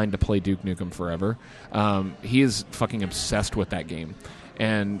in line to play Duke Nukem Forever. He is fucking obsessed with that game,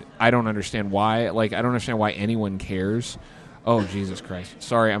 and I don't understand why. Like, I don't understand why anyone cares. Oh, Jesus Christ.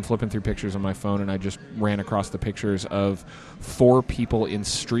 Sorry, I'm flipping through pictures on my phone, and I just ran across the pictures of 4 people in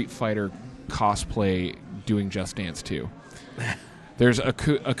Street Fighter cosplay doing Just Dance 2. There's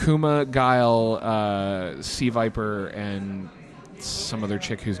Akuma, Guile, Sea Viper, and some other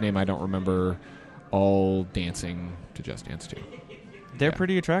chick whose name I don't remember, all dancing to Just Dance 2. They're Yeah.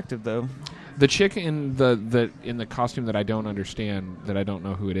 pretty attractive, though. The chick in the costume that I don't understand, that I don't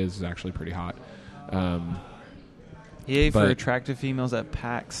know who it is actually pretty hot. Yay for But- attractive females at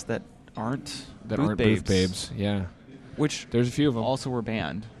PAX that aren't That booth aren't babes, booth babes. Yeah, which there's a few of them. also were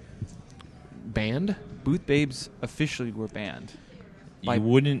banned. Banned? Booth babes officially were banned. By- You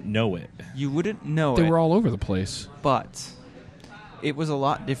wouldn't know it. You wouldn't know They it, were all over the place. but it was a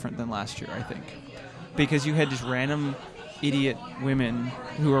lot different than last year, I think, because you had just random idiot women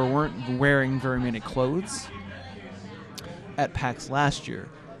who weren't wearing very many clothes at PAX last year,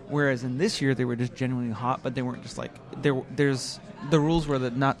 whereas in this year they were just genuinely hot, but they weren't just like there's the rules were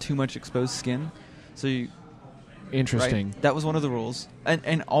that not too much exposed skin, so you Interesting. right? That was one of the rules,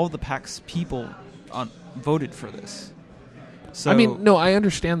 and all the PAX people voted for this. So I mean, no, I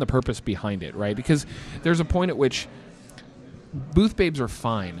understand the purpose behind it, right? Because there's a point at which booth babes are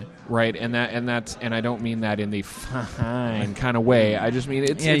fine, right? And I don't mean that in the fine kind of way. I just mean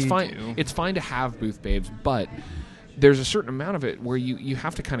it's Yeah, it's you fine. do. It's fine to have booth babes, but there's a certain amount of it where you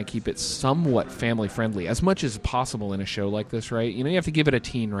have to kind of keep it somewhat family friendly as much as possible in a show like this, right? You know, you have to give it a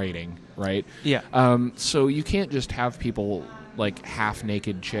teen rating, right? yeah. So you can't just have people like half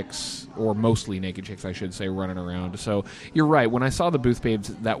naked chicks, or mostly naked chicks, I should say, running around. So you're right. When I saw the booth babes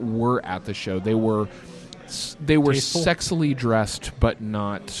that were at the show, they were Tasteful. sexily dressed, but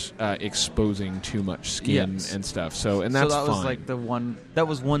not exposing too much skin Yes. and stuff. So and that's so that fine. was like that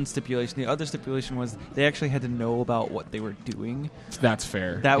was one stipulation. The other stipulation was they actually had to know about what they were doing. That's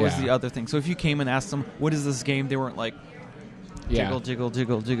fair. That was Yeah. the other thing. So if you came and asked them, "What is this game?" they weren't like, Yeah. jiggle, jiggle,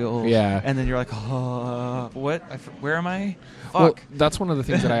 jiggle, jiggle. Yeah. And then you're like, what? Where am I? Fuck. Well, that's one of the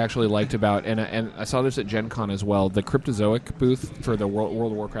things that I actually liked about, and I saw this at Gen Con as well, the Cryptozoic booth for the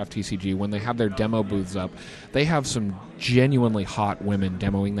World of Warcraft TCG. When they have their demo booths up, they have some genuinely hot women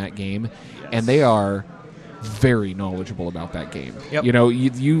demoing that game, and they are very knowledgeable about that game. Yep. You know,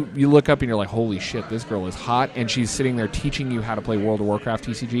 you look up and you're like, holy shit, this girl is hot, and she's sitting there teaching you how to play World of Warcraft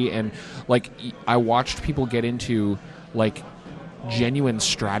TCG, and like I watched people get into like genuine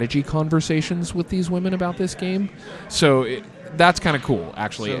strategy conversations with these women about this game. So that's kind of cool,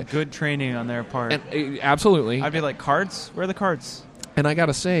 actually. So good training on their part. And, absolutely. I'd be like, cards? Where are the cards? And I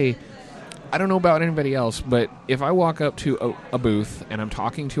gotta say, I don't know about anybody else, but if I walk up to a booth and I'm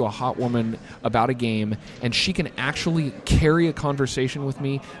talking to a hot woman about a game and she can actually carry a conversation with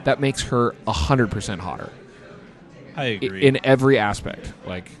me, that makes her 100% hotter. I agree. In every aspect.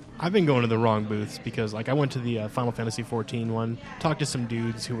 Like, I've been going to the wrong booths because, like, I went to the Final Fantasy XIV one, talked to some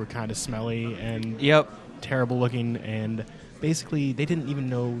dudes who were kind of smelly and terrible looking, and basically they didn't even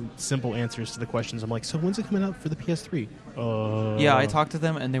know simple answers to the questions. I'm like, so when's it coming out for the PS3? Yeah, I talked to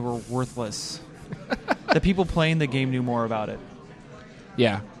them and they were worthless. The people playing the game knew more about it.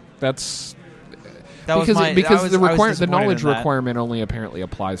 Yeah, that's because the knowledge requirement only apparently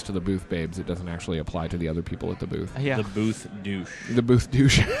applies to the booth babes. It doesn't actually apply to the other people at the booth. Yeah. The booth douche. The booth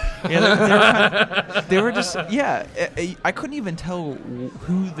douche. Yeah, they were just I couldn't even tell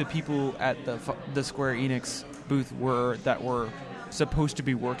who the people at the Square Enix booth were that were supposed to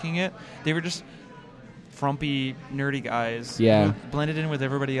be working it. They were just frumpy, nerdy guys. Yeah. Who blended in with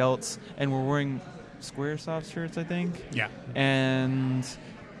everybody else and were wearing Squaresoft shirts, I think. Yeah. And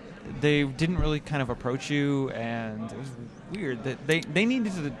they didn't really kind of approach you, and it was weird that they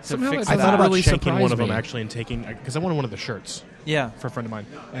needed to fix I that. thought about really shanking one of surprised them me. actually and taking, because I wanted one of the shirts Yeah. for a friend of mine,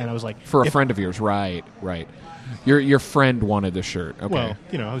 and I was like, For a friend of yours, right. Your friend wanted the shirt. Okay. well,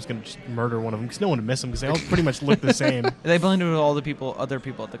 I was going to just murder one of them because no one would miss them because they all pretty much look the same. They blended with all the other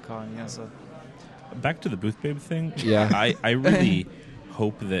people at the con. Yeah, so Back to the booth babe thing. Yeah. I really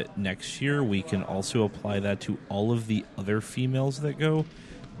hope that next year we can also apply that to all of the other females that go,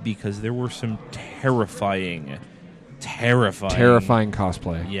 because there were some terrifying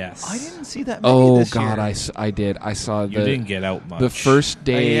cosplay. Yes. I didn't see that many Oh this God, year. I did. I saw You didn't get out much. the first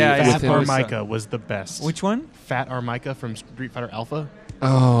day. Yeah, Fat within- Armika was the best. Which one? Fat Armika from Street Fighter Alpha.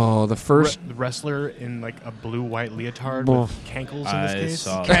 Oh, the first. The wrestler in like a blue-white leotard Boof. with cankles in I this case.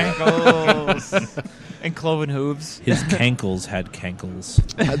 saw that. Cankles. And cloven hooves. His cankles had cankles.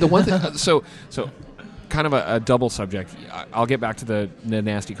 The one thing. So kind of a double subject. I'll get back to the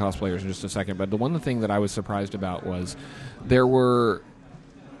nasty cosplayers in just a second. But the one thing that I was surprised about was there were.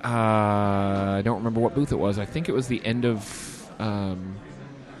 I don't remember what booth it was. I think it was the end of.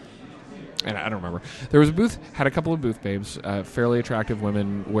 And I don't remember. There was a booth, had a couple of booth babes, fairly attractive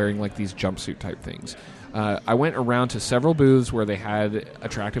women wearing like these jumpsuit type things. I went around to several booths where they had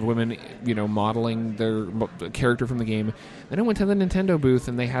attractive women, modeling their character from the game. Then I went to the Nintendo booth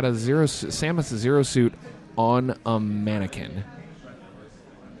and they had a Samus Zero suit on a mannequin.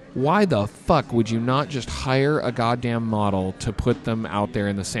 Why the fuck would you not just hire a goddamn model to put them out there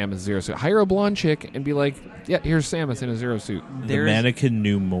in the Samus Zero suit? Hire a blonde chick and be like, yeah, here's Samus in a Zero suit. The mannequin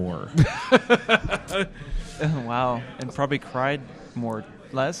knew more. Wow. And probably cried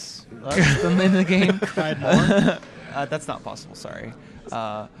less than in the game. Cried more. That's not possible, sorry.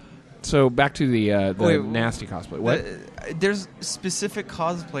 So back to the Wait, nasty cosplay. What? There's specific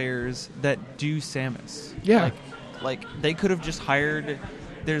cosplayers that do Samus. Yeah. Like they could have just hired.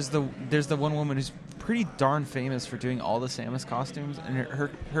 There's the one woman who's pretty darn famous for doing all the Samus costumes, and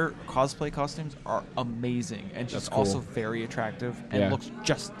her cosplay costumes are amazing, and she's That's cool. also very attractive and Yeah. looks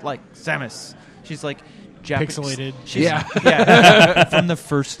just like Samus. She's like Pixelated. Yeah. From the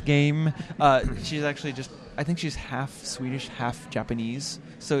first game, she's actually I think she's half Swedish, half Japanese,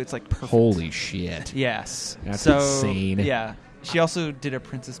 so it's like perfect. Holy shit. Yes. That's so, insane. Yeah. She also did a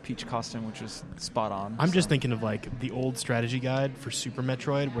Princess Peach costume, which was spot on. I'm just thinking of like the old strategy guide for Super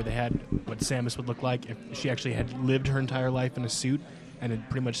Metroid, where they had what Samus would look like if she actually had lived her entire life in a suit and had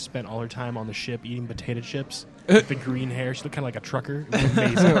pretty much spent all her time on the ship eating potato chips with the green hair. She looked kind of like a trucker. It was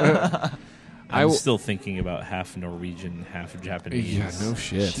amazing. I'm still thinking about half Norwegian, half Japanese. Yeah, no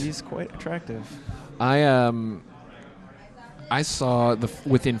shit. She's quite attractive. I saw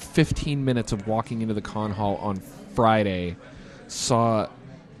within 15 minutes of walking into the con hall on Friday, saw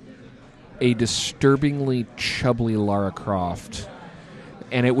a disturbingly chubby Lara Croft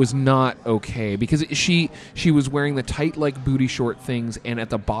and it was not okay because she was wearing the tight like booty short things, and at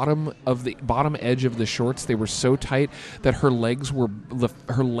the bottom edge of the shorts they were so tight that her leg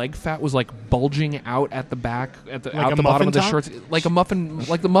fat was like bulging out at the back out the bottom of the shorts like the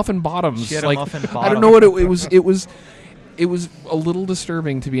muffin bottoms. She had like a muffin bottom. I don't know what it was. It was a little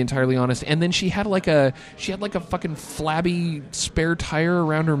disturbing, to be entirely honest. And then she had like a fucking flabby spare tire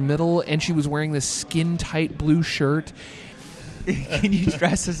around her middle, and she was wearing this skin tight blue shirt. Can you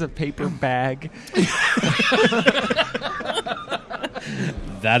dress as a paper bag?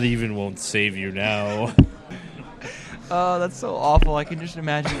 That even won't save you now. Oh, that's so awful. I can just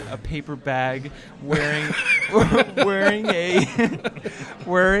imagine a paper bag wearing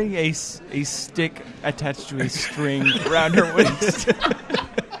a stick attached to a string around her waist.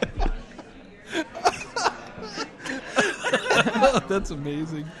 That's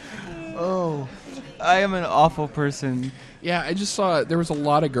amazing. Oh, I am an awful person. Yeah, I just saw there was a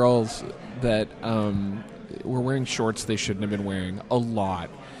lot of girls that were wearing shorts they shouldn't have been wearing. A lot.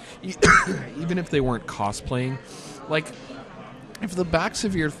 Even if they weren't cosplaying. Like, if the backs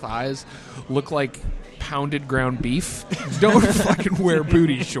of your thighs look like pounded ground beef, don't fucking wear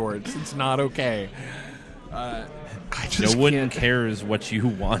booty shorts. It's not okay. I just no one can't. cares what you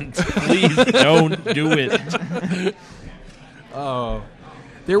want. Please don't do it. Oh.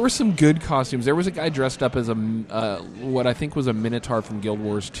 There were some good costumes. There was a guy dressed up as what I think was a Minotaur from Guild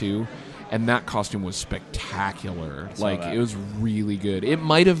Wars 2, and that costume was spectacular. Like, it was really good. It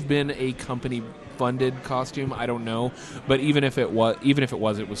might have been a company-funded costume. I don't know, but even if it was,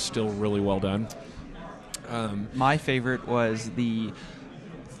 it was still really well done. My favorite was the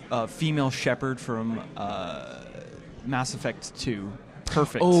female shepherd from Mass Effect 2.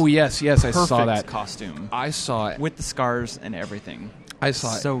 Perfect. Oh yes, I saw Perfect that costume. I saw it with the scars and everything. I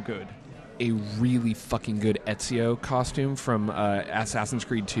saw it. So good. A really fucking good Ezio costume from Assassin's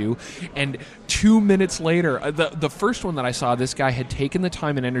Creed 2, and 2 minutes later, the first one that I saw, this guy had taken the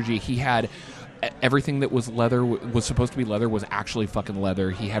time and energy. He had everything that was leather, was supposed to be leather, was actually fucking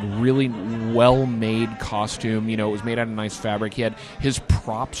leather. He had really well-made costume. You know, it was made out of nice fabric. He had his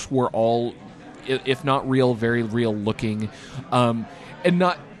props were all, if not real, very real looking, and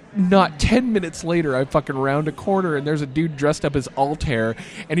not 10 minutes later, I fucking round a corner and there's a dude dressed up as Altair,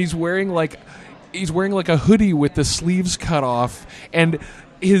 and he's wearing like a hoodie with the sleeves cut off, and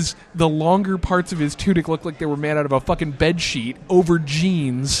the longer parts of his tunic look like they were made out of a fucking bed sheet over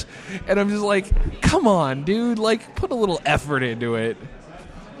jeans. And I'm just like, come on, dude, like, put a little effort into it.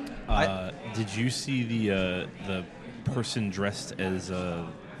 Did you see the person dressed as the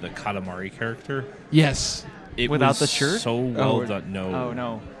Katamari character? Yes. It without was the shirt? so well done. No. Oh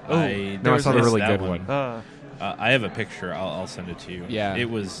no. I saw the missed really that good one. I have a picture. I'll send it to you. Yeah. It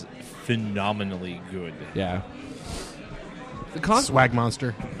was phenomenally good. Yeah. Swag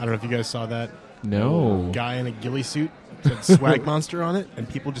Monster. I don't know if you guys saw that. No. Guy in a ghillie suit said Swag Monster on it, and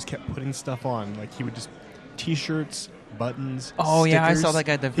people just kept putting stuff on. Like, he would just T-shirts, buttons. Oh, yeah, I stickers. saw that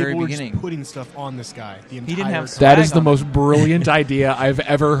guy at the very People were beginning. just putting stuff on this guy. The entire didn't have time. That is swag the on most brilliant idea I've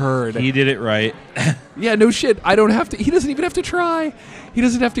ever heard. He did it right. Yeah, no shit. I don't have to. He doesn't even have to try. He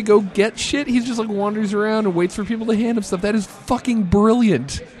doesn't have to go get shit. He just like wanders around and waits for people to hand him stuff. That is fucking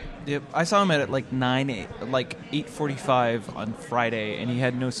brilliant. Yep, I saw him at like 8:45 on Friday, and he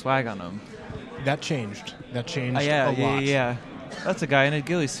had no swag on him. That changed. That changed Yeah. a lot. That's a guy in a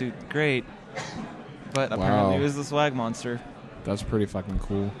ghillie suit. Great. But apparently it was the swag monster. That's pretty fucking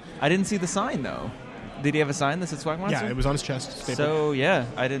cool. I didn't see the sign, though. Did he have a sign that said swag monster? Yeah, it was on his chest. Stapled. So, yeah,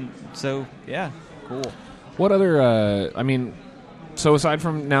 I didn't. So, yeah, cool. What other? So aside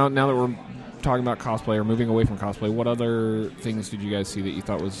from now that we're talking about cosplay or moving away from cosplay, what other things did you guys see that you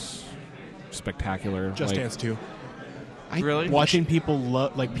thought was spectacular? Just Dance 2. Really? Watching people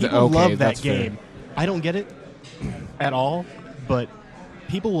love Okay, love that that's game. fair. I don't get it at all, but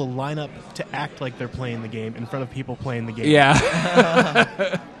people will line up to act like they're playing the game in front of people playing the game.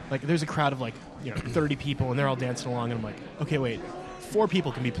 Yeah. Like, there's a crowd of 30 people, and they're all dancing along, and I'm like, okay, wait, 4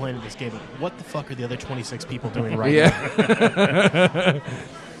 people can be playing this game. What the fuck are the other 26 people doing right now?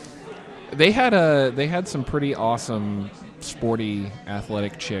 They had some pretty awesome sporty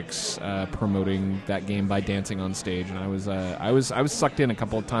athletic chicks promoting that game by dancing on stage, and I was sucked in a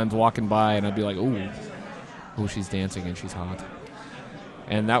couple of times walking by, and I'd be like, oh, she's dancing and she's hot.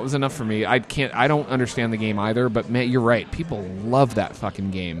 And that was enough for me. I don't understand the game either, but man, you're right. People love that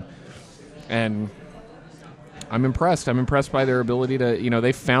fucking game. And I'm impressed. I'm impressed by their ability to,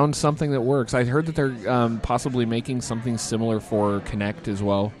 they found something that works. I heard that they're possibly making something similar for Kinect as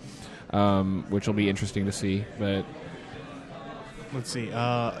well, which will be interesting to see. But let's see.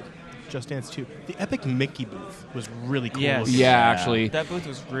 Just Dance 2. The Epic Mickey booth was really cool. Yes. looking. Yeah, actually. That booth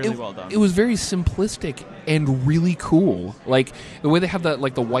was really well done. It was very simplistic and really cool. Like the way they have the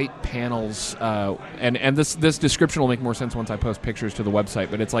white panels, and this description will make more sense once I post pictures to the website.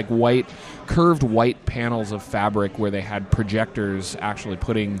 But it's like curved white panels of fabric where they had projectors actually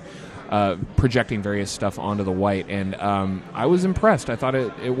projecting various stuff onto the white, and I was impressed. I thought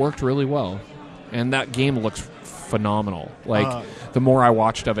it worked really well, and that game looks phenomenal. Like the more I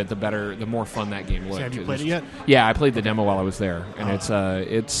watched of it, the more fun that game looked. So have you played it yet? Yeah, I played the demo while I was there, and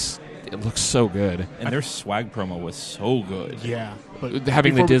it looks so good. And their swag promo was so good. Yeah. But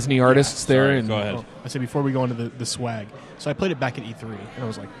Having the before Disney artists there, Sorry, and go ahead. I said before we go into the swag. So I played it back at E3, and I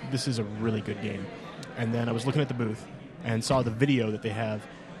was like, this is a really good game. And then I was looking at the booth and saw the video that they have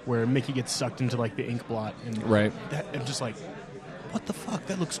where Mickey gets sucked into like the ink blot, and Right. I'm just like, what the fuck?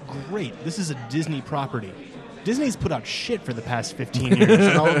 That looks great. This is a Disney property. Disney's put out shit for the past 15 years,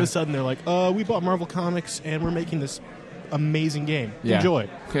 and all of a sudden they're like, we bought Marvel Comics, and we're making this amazing game. Yeah. Enjoy.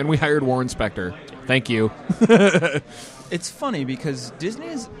 And we hired Warren Spector. Thank you. It's funny because Disney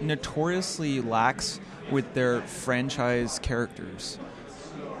is notoriously lax with their franchise characters.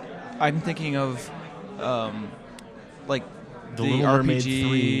 I'm thinking of, like The the Little Mermaid RPG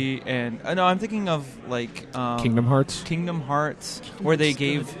 3. and no, I'm thinking of like Kingdom Hearts. Kingdom Hearts, where they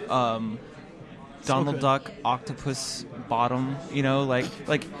gave Donald good. Duck octopus bottom. You know,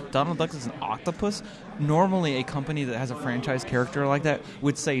 like Donald Duck is an octopus. Normally, a company that has a franchise character like that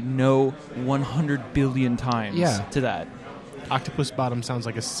would say no 100 billion times Yeah. to that. Octopus bottom sounds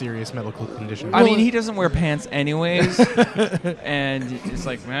like a serious medical condition. I mean, he doesn't wear pants anyways, and it's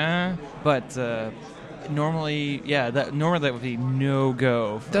like, meh. But normally that would be no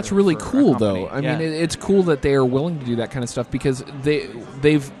go. That's really for a cool, company. though. I Yeah. mean, it's cool that they are willing to do that kind of stuff because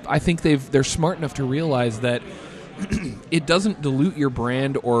they're smart enough to realize that it doesn't dilute your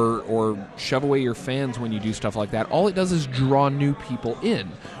brand or shove away your fans when you do stuff like that. All it does is draw new people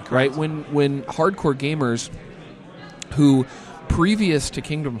in, right? When hardcore gamers who previous to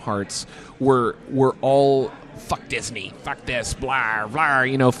Kingdom Hearts were all fuck Disney, fuck this, blah, blah.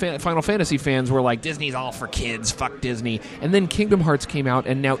 You know, Final Fantasy fans were like, Disney's all for kids, fuck Disney. And then Kingdom Hearts came out,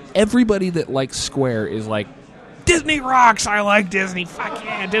 and now everybody that likes Square is like, Disney rocks, I like Disney, fuck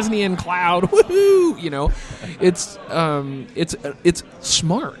yeah, Disney and Cloud, woohoo! You know, it's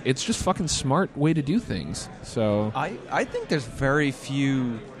smart. It's just fucking smart way to do things. So I think there's very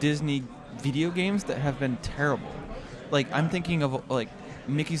few Disney video games that have been terrible. Like, I'm thinking of like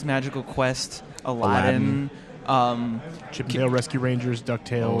Mickey's Magical Quest, Aladdin. Chip and Dale Rescue Rangers,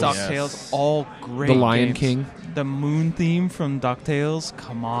 DuckTales. DuckTales, Yes. all great. The Lion games. King. The Moon theme from DuckTales.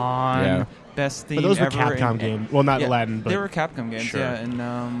 Come on, Yeah. best theme But those were ever. Capcom games. Well, not Aladdin, but they were Capcom games. Sure. Yeah,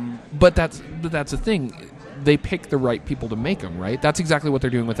 and But that's the thing. They pick the right people to make them, right? That's exactly what they're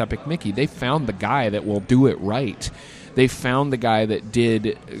doing with Epic Mickey. They found the guy that will do it right. They found the guy that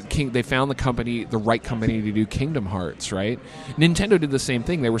did They found the right company to do Kingdom Hearts, right? Nintendo did the same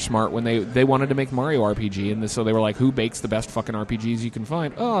thing. They were smart when they wanted to make Mario RPG, and so they were like, "Who makes the best fucking RPGs you can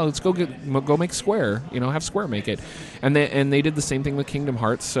find? Oh, let's go make Square. You know, have Square make it." And they did the same thing with Kingdom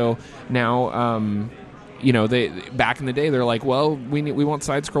Hearts. So now, you know, they back in the day, they're like, "Well, we want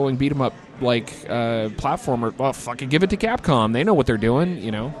side-scrolling beat 'em up like platformer. Well, fucking give it to Capcom. They know what they're doing,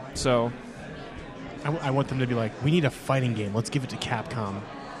 you know." So. I want them to be like, we need a fighting game. Let's give it to Capcom.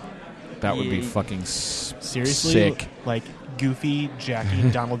 That would be Yeah. fucking Seriously? sick. Like, Goofy jacking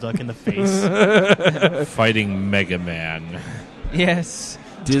Donald Duck in the face. Fighting Mega Man. yes,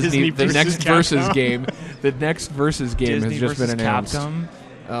 Disney the versus next Capcom. versus game. The next versus game Disney has just versus been announced. Capcom.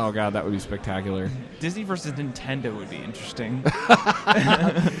 Oh god, that would be spectacular. Disney versus Nintendo would be interesting.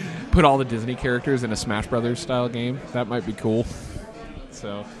 Put all the Disney characters in a Smash Brothers style game. That might be cool.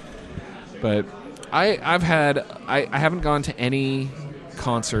 So, but I haven't gone to any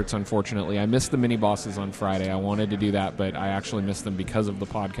concerts, unfortunately. I missed the mini bosses on Friday. I wanted to do that, but I actually missed them because of the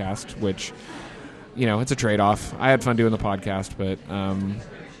podcast, which, you know, it's a trade-off. I had fun doing the podcast, but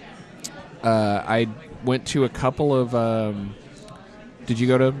I went to a couple of did you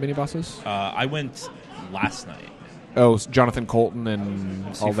go to mini bosses? I went last night. Oh, Jonathan Colton and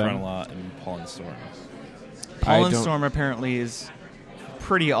all Steve them. Frenela and Paul and Storm. Paul I and don't- Storm apparently is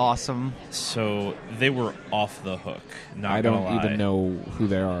pretty awesome. So they were off the hook. Not I gonna don't lie. even know who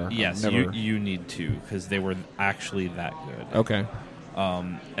they are. I've Yes, never. you need to because they were actually that good. Okay.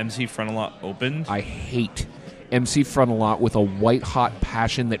 MC Frenela opened. I hate MC Frontalot with a white hot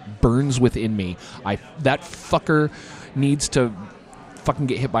passion that burns within me. That fucker needs to fucking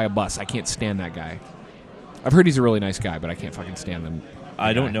get hit by a bus. I can't stand that guy. I've heard he's a really nice guy, but I can't fucking stand him.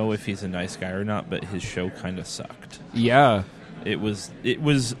 I don't know if he's a nice guy or not, but his show kind of sucked. Yeah. It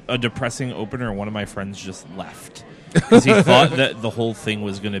was a depressing opener. One of my friends just left because he thought that the whole thing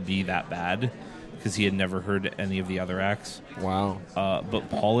was going to be that bad because he had never heard any of the other acts. Wow. But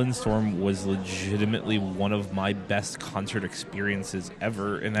Pollen Storm was legitimately one of my best concert experiences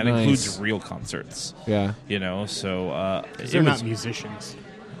ever, and that includes real concerts. Yeah. You know, so They're not musicians.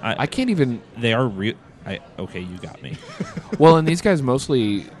 I can't even... They are real. Okay, you got me. Well, and these guys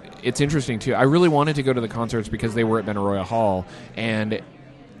mostly... It's interesting, too. I really wanted to go to the concerts because they were at Benaroya Hall, and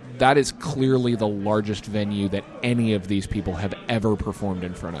that is clearly the largest venue that any of these people have ever performed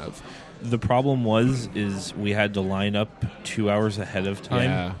in front of. The problem is we had to line up 2 hours ahead of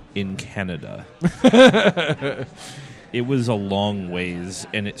time in Canada. It was a long ways,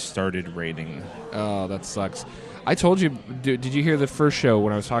 and it started raining. Oh, that sucks. I told you, did you hear the first show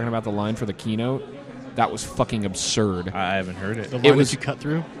when I was talking about the line for the keynote? That was fucking absurd. I haven't heard it. The line that you cut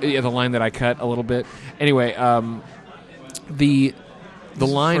through? Yeah, the line that I cut a little bit. Anyway, the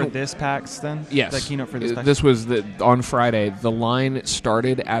line for this PAX then? Yes. The keynote for this PAX? This was on Friday. The line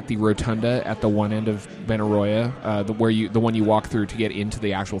started at the rotunda at the one end of Benaroya, the one you walk through to get into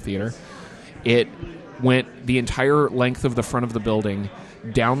the actual theater. It went the entire length of the front of the building,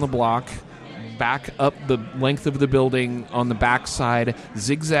 down the block, back up the length of the building on the back side,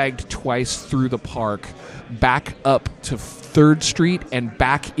 zigzagged twice through the park, back up to 3rd Street, and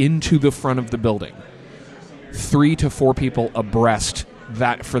back into the front of the building. 3 to 4 people abreast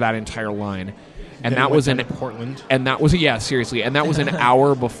for that entire line. And that was in Portland. And that was seriously. And that was an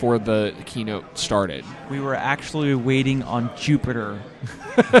hour before the keynote started. We were actually waiting on Jupiter.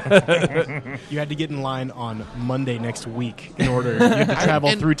 You had to get in line on Monday next week in order. You had to travel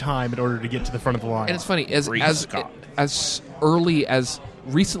through time in order to get to the front of the line. And it's funny, as early as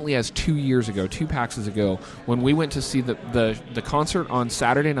recently as 2 years ago, 2 PAXs ago, when we went to see the concert on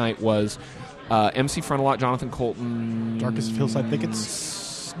Saturday night was MC Frontalot, Jonathan Colton, Darkness Hillside Thickets.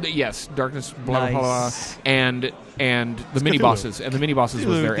 Yes, Darkness, blah, Nice. blah, blah, and the mini bosses. And the mini bosses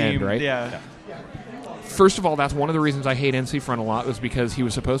was their end, right? Yeah. First of all, that's one of the reasons I hate MC Frontalot was because he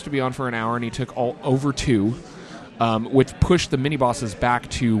was supposed to be on for an hour and he took over 2, which pushed the mini bosses back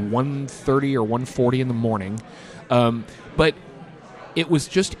to 1:30 or 1:40 in the morning. But it was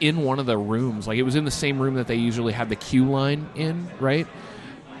just in one of the rooms. Like, it was in the same room that they usually had the queue line in, right?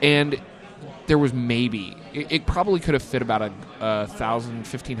 And there was maybe... It probably could have fit about 1,000,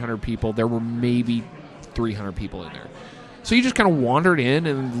 1,500 people. There were maybe 300 people in there. So you just kind of wandered in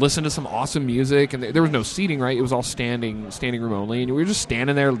and listened to some awesome music. And there was no seating, right? It was all standing room only. And we were just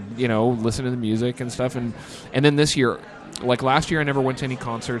standing there, listening to the music and stuff. And then this year... Like last year, I never went to any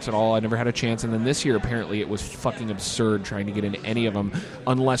concerts at all. I never had a chance. And then this year, apparently, it was fucking absurd trying to get in any of them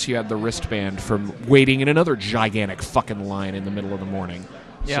unless you had the wristband from waiting in another gigantic fucking line in the middle of the morning.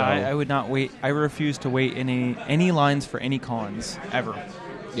 Yeah, So, I would not wait. I refuse to wait in any lines for any cons, ever.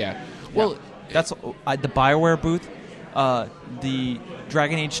 yeah. Well, That's the BioWare booth, the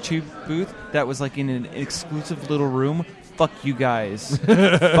Dragon Age 2 booth, that was like in an exclusive little room. Fuck you guys.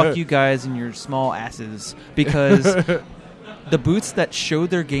 Fuck you guys and your small asses. Because... the booths that show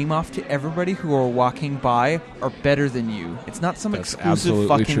their game off to everybody who are walking by are better than you. It's not some That's exclusive absolutely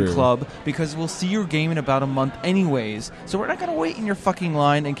fucking true. club, because we'll see your game in about a month anyways. So we're not going to wait in your fucking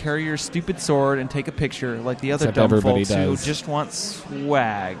line and carry your stupid sword and take a picture like the other Except dumb everybody folks who does. just want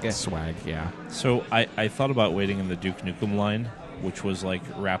swag. swag, yeah. So I thought about waiting in the Duke Nukem line, which was like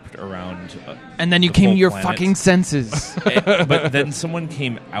wrapped around. And then you the came whole to your planet. fucking senses. But then someone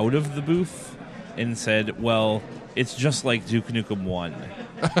came out of the booth and said, well, it's just like Duke Nukem 1.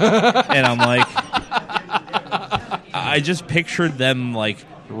 And I'm like, I just pictured them like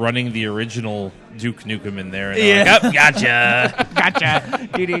running the original Duke Nukem in there. And they're like, oh, gotcha. Gotcha.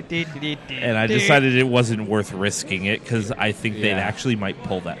 And I decided it wasn't worth risking it because I think they Yeah. actually might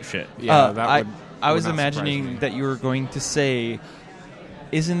pull that shit. Yeah, that would... I was would not surprise imagining me. that you were going to say,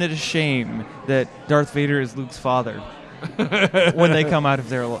 isn't it a shame that Darth Vader is Luke's father when they come out of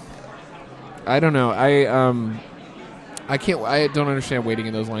their... I don't know. I can't. I don't understand waiting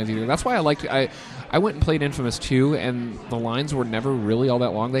in those lines either. That's why I liked. I went and played Infamous 2, and the lines were never really all that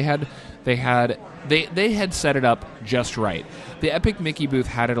long. They had set it up just right. The Epic Mickey booth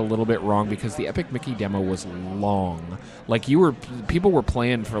had it a little bit wrong because the Epic Mickey demo was long. Like people were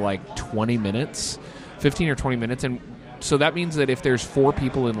playing for like 20 minutes, 15 or 20 minutes, and so that means that if there's 4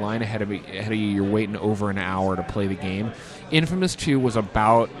 people in line ahead of you, you're waiting over an hour to play the game. Infamous 2 was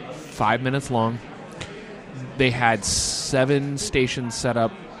about 5 minutes long. They had 7 stations set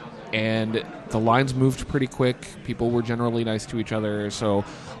up and the lines moved pretty quick. People were generally nice to each other, so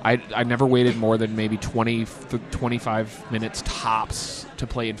I never waited more than maybe 25 minutes tops to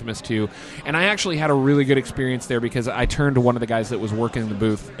play Infamous 2. And I actually had a really good experience there because I turned to one of the guys that was working in the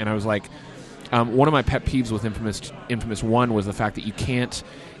booth, and I was like, one of my pet peeves with Infamous 1 was the fact that you can't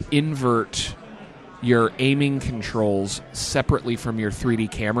invert your aiming controls separately from your 3D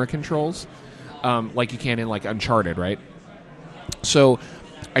camera controls, like you can in like Uncharted, right? So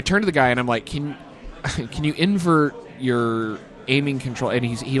I turned to the guy and I'm like, can you invert your aiming control? And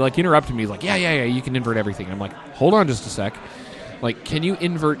he like interrupted me. He's like, yeah, you can invert everything. I'm like, hold on just a sec. Like, can you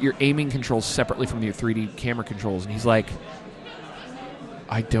invert your aiming controls separately from your 3D camera controls? And he's like,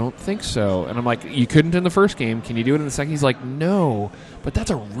 I don't think so. And I'm like, you couldn't in the first game. Can you do it in the second? He's like, no, but that's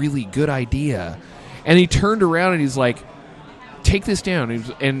a really good idea. And he turned around and he's like, take this down.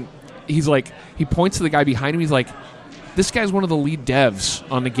 And he's like, he points to the guy behind him. He's like, this guy's one of the lead devs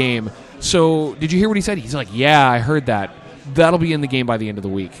on the game. So did you hear what he said? He's like, yeah, I heard that. That'll be in the game by the end of the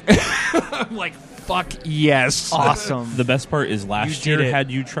week. I'm like, fuck yes. Awesome. The best part is last You did year, it.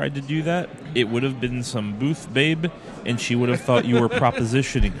 had you tried to do that, it would have been some booth babe, and she would have thought you were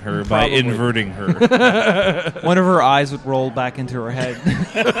propositioning her by Probably. inverting her. One of her eyes would roll back into her head.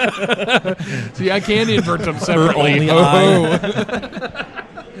 See, I can invert them Her separately. only Ho, ho. eye.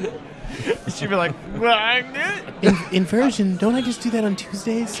 She'd be like, Inversion, don't I just do that on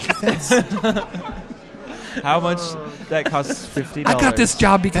Tuesdays? how much that costs $50? I got this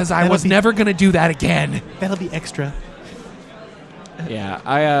job because I That'll was be- never going to do that again. That'll be extra. Yeah,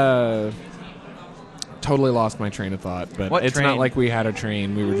 I totally lost my train of thought, but What it's train? not like we had a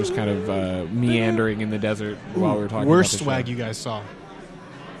train. We were just kind of meandering in the desert while we were talking Worst about the swag show. you guys saw.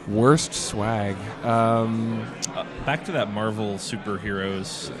 Worst swag. Back to that Marvel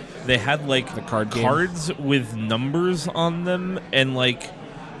superheroes. They had like The card game? cards with numbers on them and like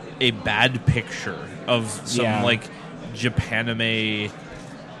a bad picture of some Yeah. like Japanime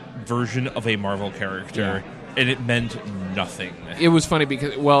version of a Marvel character, and it meant nothing. It was funny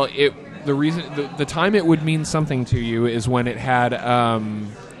because, well, the reason the time it would mean something to you is when it had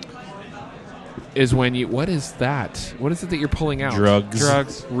is when you, what is that? What is it that you're pulling out?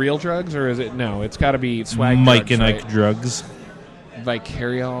 Drugs. Real drugs, or is it, no? It's got to be swag. Mike drugs, and right? Ike drugs.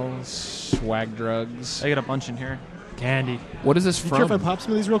 Vicarial swag drugs. I got a bunch in here. Candy. What is this You care if I from? pop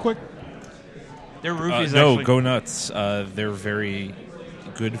some of these real quick? They're roofies, No, actually. go nuts. They're very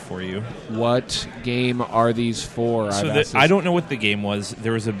good for you. What game are these for? So I've asked I this- don't know what the game was.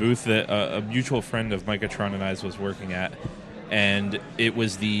 There was a booth that a mutual friend of Micatron and I's was working at, and it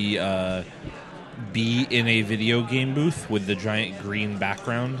was the be in a video game booth with the giant green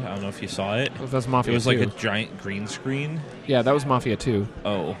background. I don't know if you saw it. That's Mafia It was 2. like a giant green screen. Yeah, that was Mafia 2.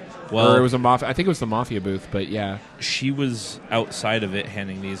 Oh, Well, well, it was a Mafia. I think it was the Mafia booth, but yeah, she was outside of it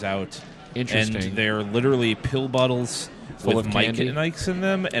handing these out. interesting. And they're literally pill bottles Full with of Mike candy? and Ike's in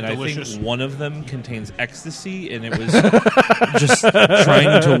them, and Delicious. I think one of them contains ecstasy, and it was just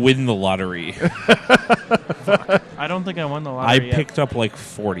trying to win the lottery. I don't think I won the I lottery yet. picked up like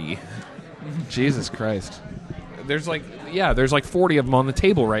 40. Jesus Christ. There's like 40 of them on the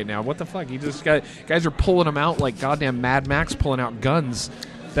table right now. What the fuck? You just got guys are pulling them out like goddamn Mad Max pulling out guns.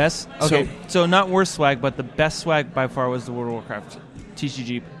 Best. Okay, so not worst swag, but the best swag by far was the World of Warcraft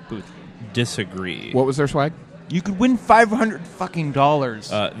TCG booth. Disagree. What was their swag? You could win $500 fucking dollars.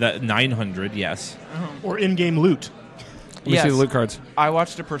 That 900, yes. Or in-game loot? Let me see the loot cards. I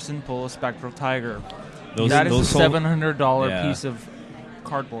watched a person pull a Spectral Tiger. Those, That is those a sold- $700 Yeah. piece of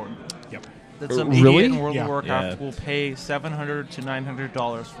cardboard. Yep. That some Really? idiot in World Yeah. of Warcraft Yeah. will pay $700 to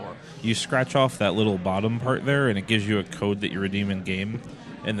 $900 for. You scratch off that little bottom part there, and it gives you a code that you redeem in game.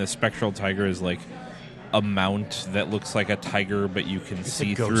 And the Spectral Tiger is like a mount that looks like a tiger, but you can It's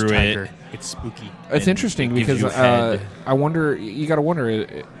see a ghost through tiger. it. It's spooky. It's And interesting it gives because you a head. I wonder. You got to wonder,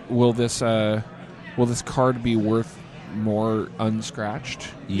 will this card be worth more unscratched?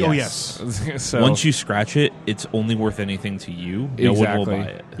 Oh, yes. So Once you scratch it, it's only worth anything to you. No one will Exactly. buy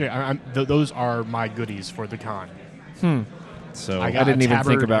it. Yeah, those are my goodies for the con. So I got didn't a even tabard,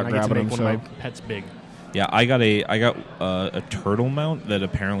 think about and I get to grabbing make them, one of so- my pets big. yeah, I got a turtle mount that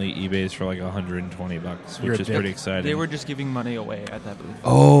apparently eBay's for like $120, You're which a is dick. pretty exciting. They were just giving money away at that booth.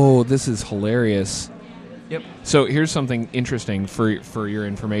 Oh, this is hilarious. Yep. So here's something interesting for your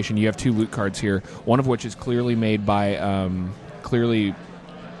information. You have two loot cards here. One of which is clearly made by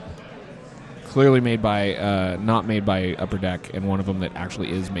not made by Upper Deck, and one of them that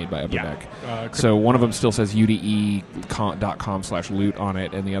actually is made by Upper Yeah. Deck. So one of them still says ude.com/loot on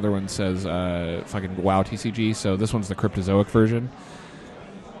it, and the other one says fucking WoW TCG. So this one's the Cryptozoic version.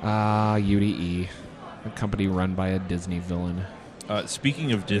 UDE, a company run by a Disney villain.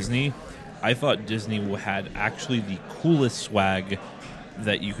 Speaking of Disney, I thought Disney had actually the coolest swag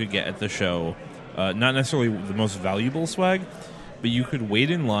that you could get at the show. Not necessarily the most valuable swag, but you could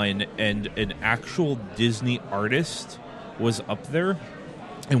wait in line and an actual Disney artist was up there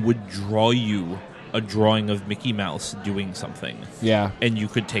and would draw you a drawing of Mickey Mouse doing something. Yeah. And you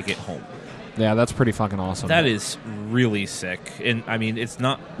could take it home. Yeah, that's pretty fucking awesome. That is really sick. And, I mean, it's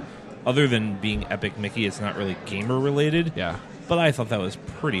not, other than being Epic Mickey, it's not really gamer-related. Yeah. But I thought that was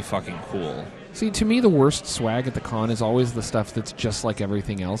pretty fucking cool. See, to me, the worst swag at the con is always the stuff that's just like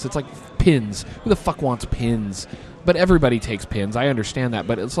everything else. It's like pins. Who the fuck wants pins? But everybody takes pins. I understand that.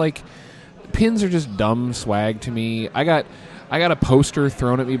 But it's like, pins are just dumb swag to me. I got a poster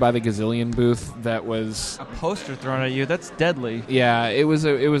thrown at me by the Gazillion booth that was... A poster thrown at you? That's deadly. Yeah, it was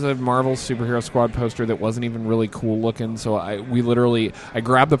a Marvel Superhero Squad poster that wasn't even really cool looking. So I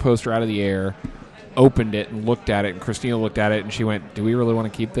grabbed the poster out of the air, opened it, and looked at it. And Christina looked at it, and she went, "Do we really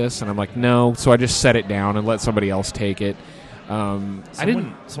want to keep this?" And I'm like, "No." So I just set it down and let somebody else take it.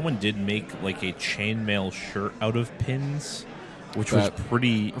 Someone did make like a chainmail shirt out of pins, which was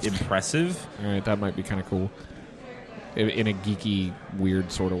pretty impressive. All right, that might be kind of cool. In a geeky,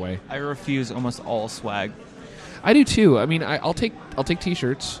 weird sort of way. I refuse almost all swag. I do too. I mean, I'll take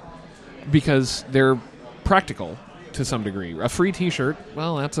T-shirts because they're practical to some degree. A free T-shirt,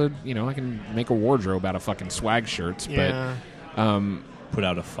 well, that's I can make a wardrobe out of fucking swag shirts. Yeah. But put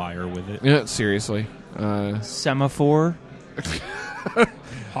out a fire with it. Yeah, seriously. Semaphore.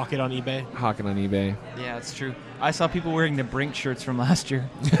 Hawk it on eBay. Yeah, it's true. I saw people wearing the Brink shirts from last year.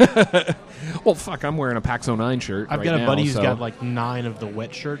 Well, fuck, I'm wearing a Pax 09 shirt. I've got a buddy who's got like 9 of the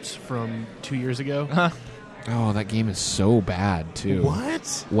wet shirts from 2 years ago. Oh, that game is so bad too.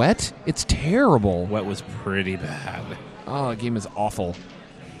 What? Wet? It's terrible. Wet was pretty bad. Oh, that game is awful.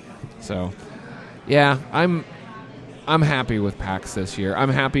 So, yeah, I'm happy with PAX this year. I'm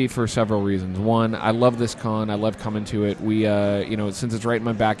happy for several reasons. One, I love this con. I love coming to it. We, since it's right in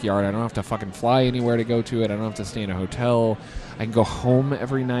my backyard, I don't have to fucking fly anywhere to go to it. I don't have to stay in a hotel. I can go home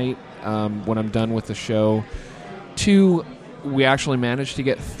every night when I'm done with the show. 2, we actually managed to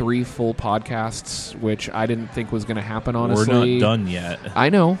get 3 full podcasts, which I didn't think was going to happen, honestly. We're not done yet. I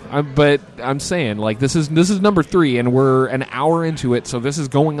know, but I'm saying, like, this is number 3, and we're an hour into it, so this is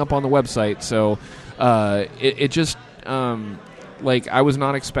going up on the website. So it just... I was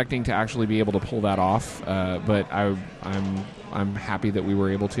not expecting to actually be able to pull that off, but I'm happy that we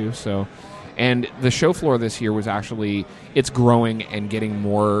were able to. So, and the show floor this year was actually, it's growing and getting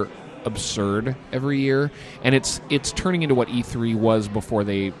more absurd every year, and it's turning into what E3 was before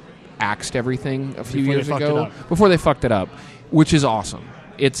they axed everything a few years ago. Before they fucked it up, which is awesome.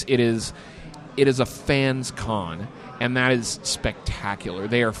 It is a fans con. And that is spectacular.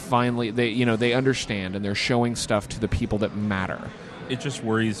 They are finally, they understand, and they're showing stuff to the people that matter. It just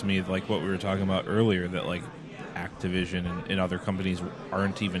worries me, like what we were talking about earlier, that like Activision and other companies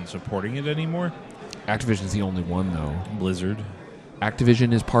aren't even supporting it anymore. Activision's the only one, though. Blizzard.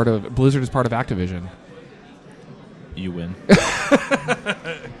 Blizzard is part of Activision. You win.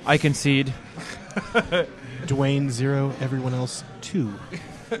 I concede. Dwayne 0, everyone else 2.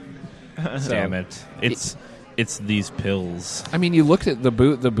 Damn it. It's these pills. I mean, you looked at the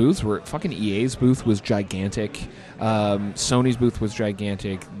booths were fucking EA's booth was gigantic. Sony's booth was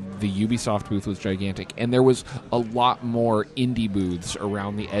gigantic. The Ubisoft booth was gigantic. And there was a lot more indie booths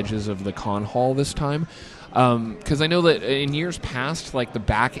around the edges of the con hall this time. Because I know that in years past, like the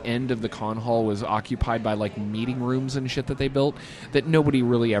back end of the con hall was occupied by like meeting rooms and shit that they built that nobody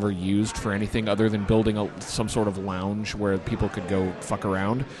really ever used for anything other than building some sort of lounge where people could go fuck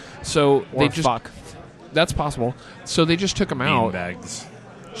around. So Or they just fuck. That's possible. So they just took them out. Beanbags.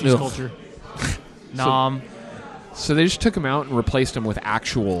 Cheese culture. Nom. So they just took them out and replaced them with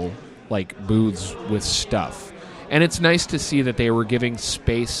actual like booths with stuff. And it's nice to see that they were giving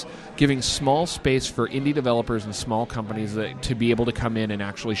small space for indie developers and small companies to be able to come in and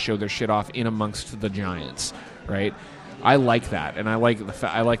actually show their shit off in amongst the giants, right? I like that, and I like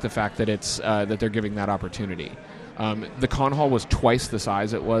the fact that it's that they're giving that opportunity. The con hall was twice the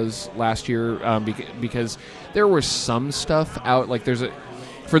size it was last year because there was some stuff out. Like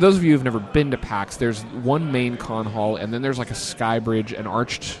for those of you who've never been to PAX, there's one main con hall, and then there's like a sky bridge, an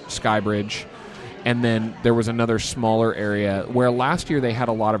arched sky bridge, and then there was another smaller area where last year they had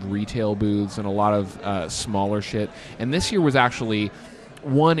a lot of retail booths and a lot of smaller shit. And this year was actually,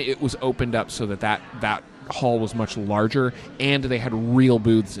 it was opened up so that hall was much larger, and they had real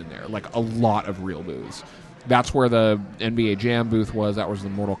booths in there, like a lot of real booths. That's where the NBA Jam booth was. That was the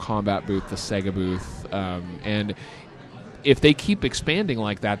Mortal Kombat booth, the Sega booth, and if they keep expanding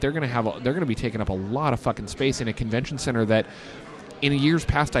like that, they're going to be taking up a lot of fucking space in a convention center that in years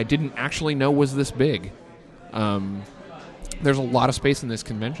past I didn't actually know was this big. There's a lot of space in this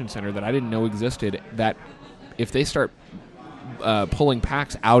convention center that I didn't know existed, that if they start pulling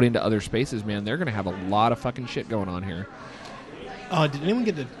PAX out into other spaces, man, they're going to have a lot of fucking shit going on here. Did anyone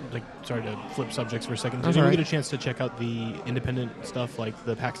get to, sorry to flip subjects for a second, did That's anyone all right. get a chance to check out the independent stuff like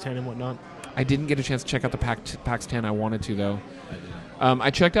the PAX 10 and whatnot? I didn't get a chance to check out the PAX 10. I wanted to, though. I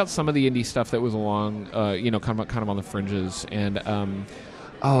checked out some of the indie stuff that was along, kind of on the fringes, and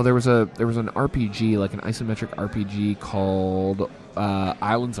there was an RPG, like an isometric RPG called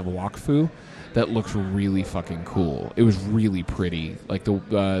Islands of Wakfu, that looks really fucking cool. It was really pretty. Like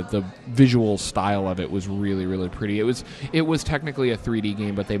the visual style of it was really, really pretty. It was technically a 3D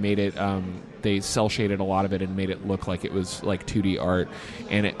game, but they made it. They cel shaded a lot of it and made it look like it was like 2D art,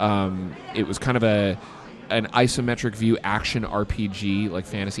 and it was kind of an isometric view action RPG, like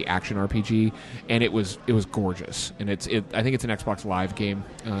fantasy action RPG, and it was gorgeous. And I think it's an Xbox Live game.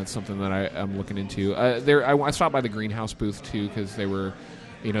 It's something that I'm looking into. I stopped by the Greenhouse booth too, because they were.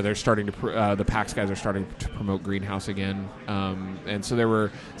 They're starting to the PAX guys are starting to promote Greenhouse again, and so there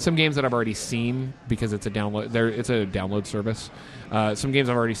were some games that I've already seen because it's a download. It's a download service. Some games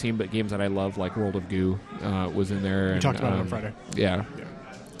I've already seen, but games that I love, like World of Goo, was in there. We talked about it on Friday. Yeah.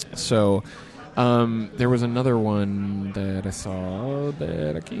 So there was another one that I saw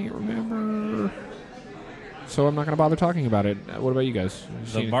that I can't remember. So I'm not going to bother talking about it. What about you guys?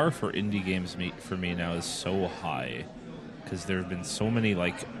 The bar for indie games for me now is so high. Because there have been so many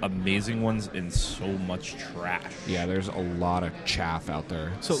amazing ones and so much trash. Yeah, there's a lot of chaff out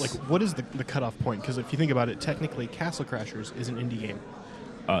there. So, what is the cutoff point? Because if you think about it, technically, Castle Crashers is an indie game.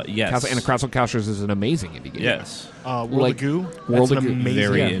 Yes. And Castle Crashers is an amazing indie game. Yes. World of Goo, World that's of an Goo, amazing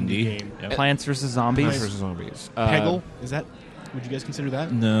very indie indie. game. Yep. Plants vs. Zombies. Plants vs. Zombies. Peggle, is that? Would you guys consider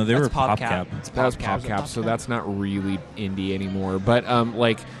that? No, they That's were PopCap. It's That was PopCap. PopCap, so that's not really indie anymore. But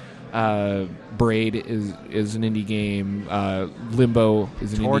Braid is an indie game. Limbo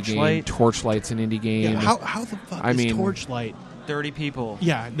is an indie game. Torchlight's an indie game. Yeah, how the fuck is Torchlight? 30 people.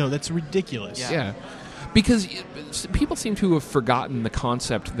 Yeah, no, that's ridiculous. Yeah. Because people seem to have forgotten the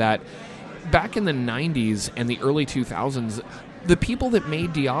concept that back in the 90s and the early 2000s, the people that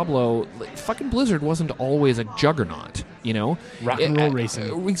made Diablo, fucking Blizzard wasn't always a juggernaut, Rock and roll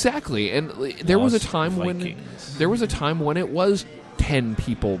racing. Exactly. And there was a time Vikings. when it was 10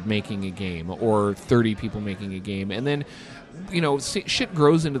 people making a game or 30 people making a game, and then shit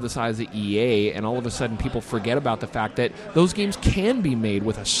grows into the size of EA, and all of a sudden people forget about the fact that those games can be made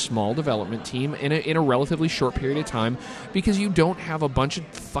with a small development team in a relatively short period of time, because you don't have a bunch of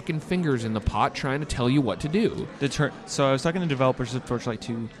fucking fingers in the pot trying to tell you what to do. So I was talking to developers of Torchlight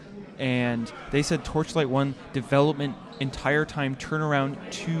 2, and they said Torchlight 1 development entire time turnaround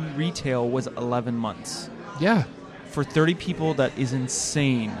to retail was 11 months. Yeah. For 30 people, that is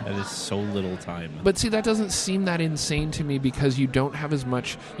insane. That is so little time. But see, that doesn't seem that insane to me, because you don't have as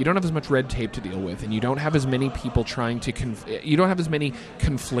much red tape to deal with, and you don't have as many people trying to you don't have as many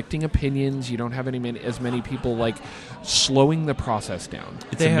conflicting opinions. You don't have as many people slowing the process down.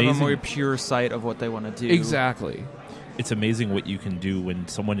 They have a more pure sight of what they want to do. Exactly. It's amazing what you can do when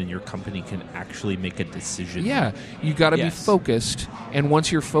someone in your company can actually make a decision. Yeah, you got to be focused, and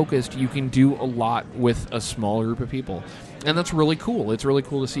once you're focused, you can do a lot with a small group of people, and that's really cool. It's really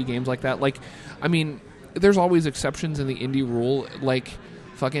cool to see games like that. There's always exceptions in the indie rule,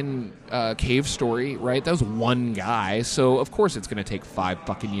 fucking Cave Story, right? That was one guy, so of course it's going to take 5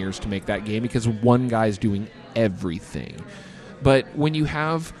 fucking years to make that game, because one guy's doing everything. But when you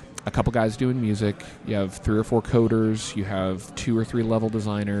have a couple guys doing music, you have 3 or 4 coders, you have 2 or 3 level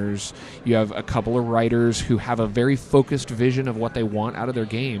designers, you have a couple of writers who have a very focused vision of what they want out of their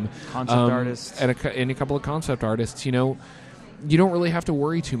game, concept artists, and a couple of concept artists. You don't really have to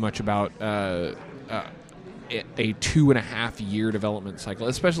worry too much about a 2.5 year development cycle.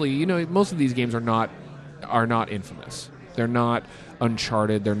 Especially, most of these games are not Infamous, they're not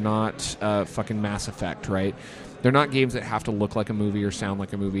Uncharted, they're not fucking Mass Effect, right? They're not games that have to look like a movie or sound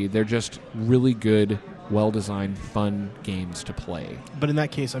like a movie. They're just really good, well-designed, fun games to play. But in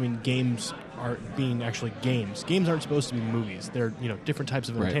that case, games aren't being actually games. Games aren't supposed to be movies. They're different types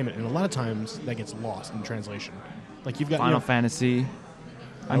of entertainment, and a lot of times that gets lost in translation. You've got Final Fantasy.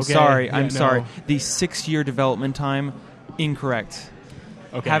 I'm Okay, sorry. yeah, I'm no. sorry. The 6-year development time, incorrect.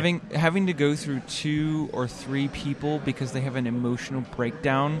 Okay. Having to go through 2 or 3 people because they have an emotional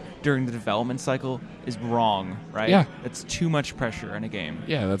breakdown during the development cycle is wrong, right? Yeah. It's too much pressure in a game.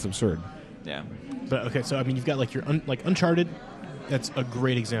 Yeah, that's absurd. Yeah. But okay, so you've got your Uncharted. That's a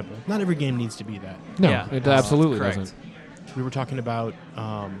great example. Not every game needs to be that. No, Yeah. it absolutely Correct. doesn't. We were talking about,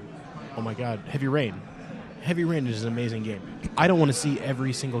 Heavy Rain. Heavy Rain is an amazing game. I don't want to see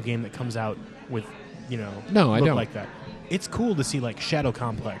every single game that comes out with, No, I look don't. like that. It's cool to see like Shadow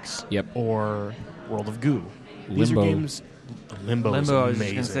Complex, Yep. or World of Goo. These are Limbo. games. Limbo is Limbo, I was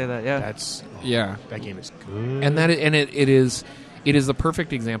amazing. just gonna say that, yeah. That's Yeah. that game is good. And it is the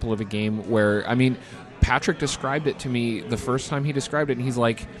perfect example of a game where, I mean, Patrick described it to me the first time he described it, and he's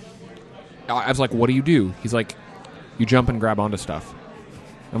like, I was like, what do you do? He's like, you jump and grab onto stuff.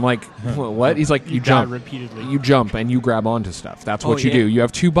 I'm like, what? He's like, you die jump repeatedly. You jump and you grab onto stuff. That's what Oh, you yeah. do. You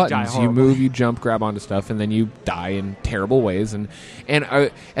have two Die buttons. You horribly. move, you jump, grab onto stuff, and then you die in terrible ways. And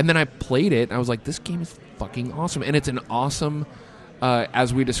then I played it, and I was like, this game is fucking awesome. And it's an awesome,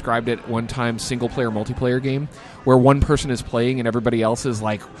 as we described it one time, single-player, multiplayer game where one person is playing and everybody else is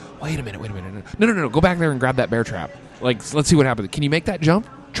like, wait a minute. No. Go back there and grab that bear trap. Like, let's see what happens. Can you make that jump?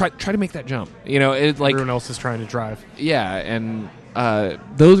 Try to make that jump. It like Everyone else is trying to drive. yeah, and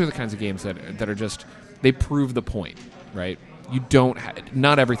those are the kinds of games that are just, they prove the point, right? You don't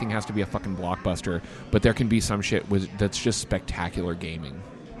not everything has to be a fucking blockbuster, but there can be some shit that's just spectacular gaming.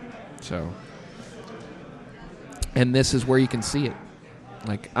 So, and this is where you can see it.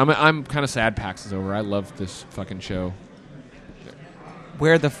 Like, I'm kind of sad PAX is over. I love this fucking show.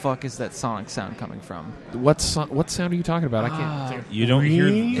 Where the fuck is that Sonic sound coming from? What sound are you talking about? I can't. You don't hear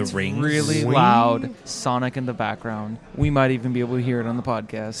the It's rings. really loud. Sonic in the background. We might even be able to hear it on the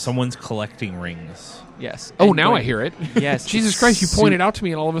podcast. Someone's collecting rings. Yes. Oh, And now I going- hear it. Yes. Jesus it's Christ! You su- pointed out to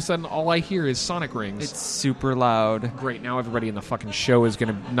me, and all of a sudden, all I hear is Sonic rings. It's super loud. Great. Now everybody in the fucking show is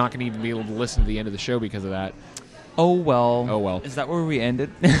not gonna even be able to listen to the end of the show because of that. Oh well. Oh, well. Is that where we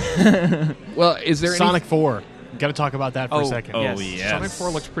ended? Well, is there Sonic 4. Got to talk about that for a Oh, second. Oh, Yes. yes. Sonic 4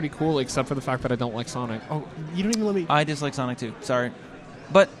 looks pretty cool, except for the fact that I don't like Sonic. Oh, you don't even let me. I dislike Sonic 2. Sorry,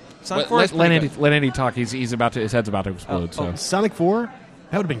 but Sonic Let, 4 is let, pretty let Andy talk. His head's about to explode. Oh, Sonic 4?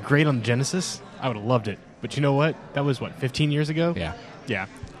 That would have been great on the Genesis. I would have loved it. But you know what? That was, 15 years ago? yeah. Yeah.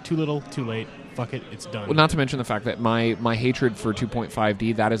 Too little, too late. Fuck it, it's done. Well, not to mention the fact that my hatred for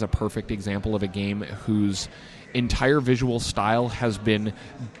 2.5D, that is a perfect example of a game whose entire visual style has been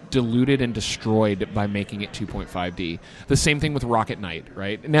diluted and destroyed by making it 2.5D. The same thing with Rocket Knight,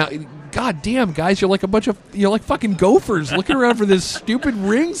 right? Now, god damn, guys, you're like fucking gophers looking around for this stupid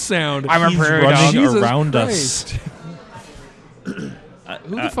ring sound. He's running Jesus around Christ. us.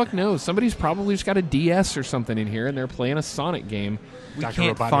 Who the fuck knows? Somebody's probably just got a DS or something in here, and they're playing a Sonic game. We Dr.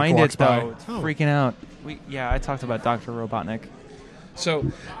 can't Robotnik find it walks by. though. It's Oh. freaking out. I talked about Dr. Robotnik. So,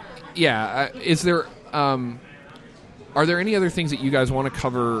 yeah, is there? Are there any other things that you guys want to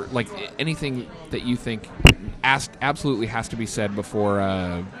cover? Like anything that you think absolutely has to be said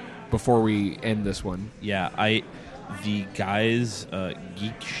before we end this one? Yeah, the guys,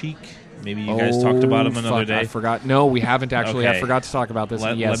 Geek Chic. Maybe you guys talked about them another day. I forgot. No, we haven't actually. I Okay. forgot to talk about this.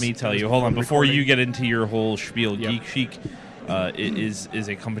 Let Yes. me tell you. Hold on. Before recording. you get into your whole spiel, Yep. Geek Chic is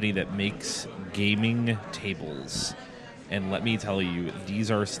a company that makes gaming tables. And let me tell you, these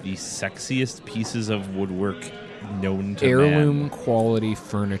are the sexiest pieces of woodwork known to Heirloom man. quality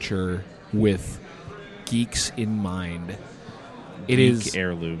furniture with geeks in mind. It Geek is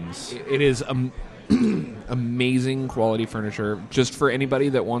heirlooms. It is amazing quality furniture. Just for anybody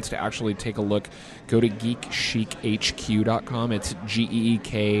that wants to actually take a look, go to geekchichq.com. It's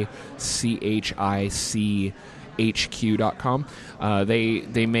GeekChichq.com.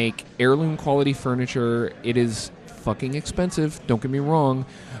 They make heirloom quality furniture. It is fucking expensive, don't get me wrong,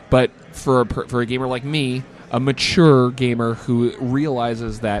 but for a gamer like me, a mature gamer who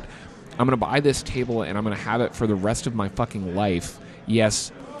realizes that I'm going to buy this table and I'm going to have it for the rest of my fucking life.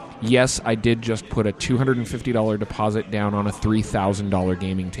 Yes, I did just put a $250 deposit down on a $3,000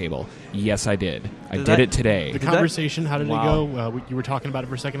 gaming table. Yes, I did. I did it today. The conversation, how did Wow. it go? You were talking about it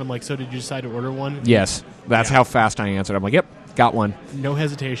for a second. I'm like, so did you decide to order one? Yes, that's how fast I answered. I'm like, yep, got one. No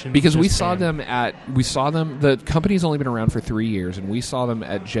hesitation. Because we just saw bam. them. The company's only been around for 3 years, and we saw them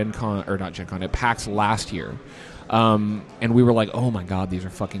at at PAX last year. And we were like, oh my god, these are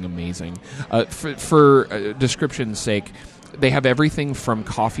fucking amazing. For description's sake, they have everything from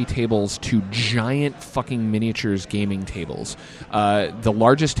coffee tables to giant fucking miniatures gaming tables. The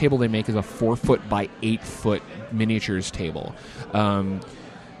largest table they make is a 4-foot by 8-foot miniatures table.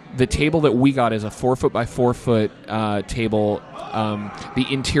 The table that we got is a 4-foot by 4-foot table. The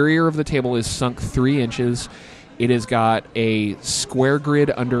interior of the table is sunk 3 inches. It has got a square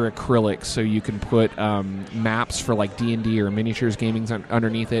grid under acrylic, so you can put maps for like D&D or miniatures gaming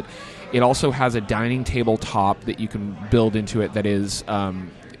underneath it. It also has a dining table top that you can build into it that is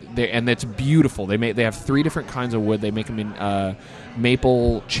and it's beautiful. They have 3 different kinds of wood. They make them in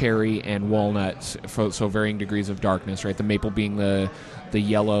maple, cherry, and walnut, so varying degrees of darkness. Right, the maple being the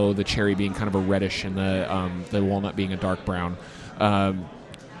yellow, the cherry being kind of a reddish, and the walnut being a dark brown.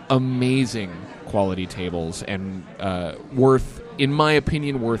 Amazing quality tables, and in my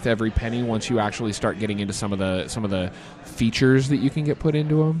opinion, worth every penny once you actually start getting into some of the features that you can get put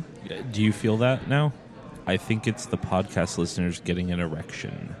into them. Do you feel that now? I think it's the podcast listeners getting an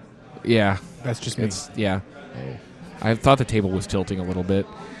erection. Yeah, That's just me. I thought the table was tilting a little bit,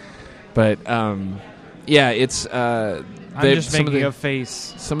 but it's. I'm just making a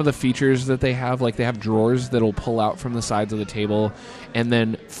face. Some of the features that they have, like they have drawers that'll pull out from the sides of the table and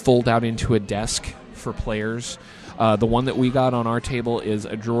then fold out into a desk for players. The one that we got on our table is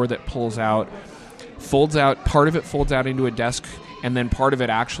a drawer that folds out. Part of it folds out into a desk, and then part of it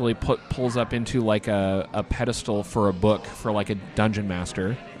actually pulls up into like a pedestal for a book for like a dungeon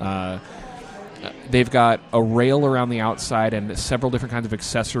master. They've got a rail around the outside and several different kinds of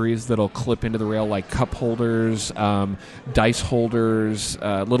accessories that'll clip into the rail, like cup holders, dice holders,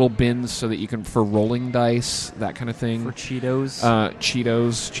 little bins so that you can for rolling dice, that kind of thing. For Cheetos.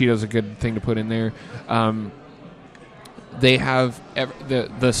 Cheetos a good thing to put in there. They have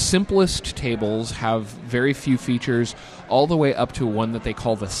the simplest tables have very few features, all the way up to one that they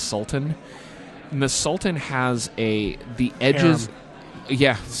call the Sultan. And the Sultan has the edges.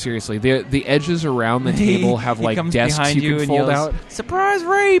 Yeah, seriously. The edges around the table have he like comes desks behind you can and fold yells, out. Surprise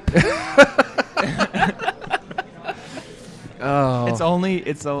rape! Oh,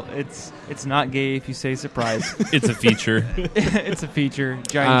 it's not gay if you say surprise. It's a feature. It's a feature.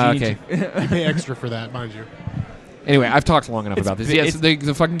 Giant okay. You pay extra for that, mind you. Anyway, I've talked long enough about this. bi- Yes,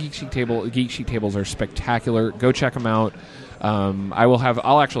 the fucking Geek Sheet tables are spectacular. Go check them out.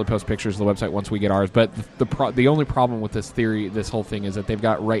 I'll actually post pictures of the website once we get ours. But the only problem with this whole thing is that they've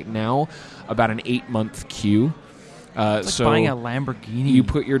got right now about an 8-month queue. It's like so buying a Lamborghini. you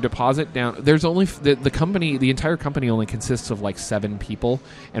put your deposit down. There's only the entire company only consists of like 7 people,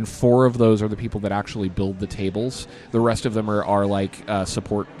 and 4 of those are the people that actually build the tables. The rest of them are like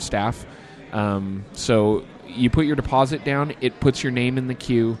support staff. So you put your deposit down. It puts your name in the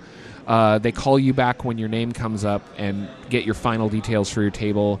queue. They call you back when your name comes up and get your final details for your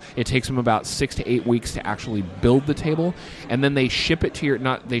table. It takes them about 6 to 8 weeks to actually build the table, and then they ship it to your.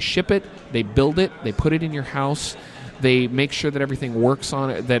 They ship it, they build it, they put it in your house. They make sure that everything works on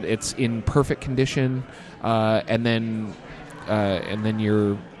it, that it's in perfect condition, and then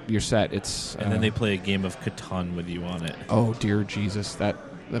you're set. And then they play a game of Catan with you on it. Oh dear Jesus, that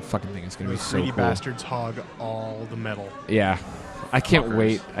fucking thing is going to be so Greedy cool. bastards hog all the metal. Yeah, I can't Fuckers.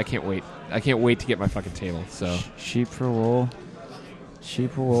 wait. I can't wait to get my fucking table. So sheep for wool.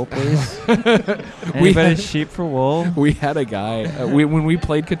 Sheep for wool, please. Anybody sheep for wool? we had a guy when we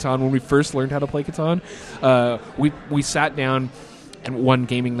played Catan, when we first learned how to play Catan, we sat down and one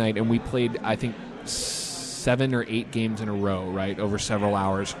gaming night and we played I think 7 or 8 games in a row, right, over several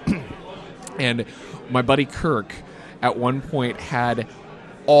hours. And my buddy Kirk at one point had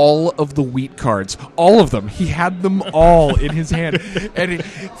all of the wheat cards, all of them. He had them all in his hand, and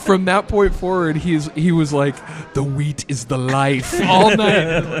from that point forward, he was like, "The wheat is the life." All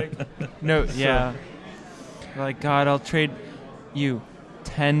night. No, yeah. Like, God, I'll trade you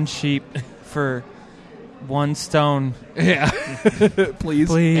 10 sheep for 1 stone. Yeah,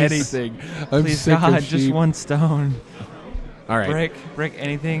 please, anything. I'm Please, sick God, of just sheep. 1 stone. All right, Brick,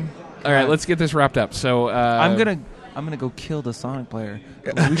 anything. all right. Let's get this wrapped up. So I'm gonna go kill the Sonic player.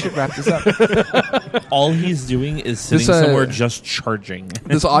 We should wrap this up. All he's doing is sitting somewhere just charging.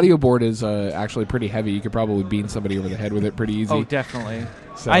 This audio board is actually pretty heavy. You could probably bean somebody over the head with it pretty easy. Oh, definitely.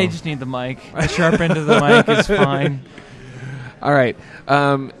 So- I just need the mic. The sharp end of the mic is fine. All right.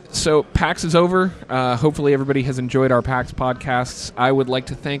 So PAX is over. Hopefully everybody has enjoyed our PAX podcasts. I would like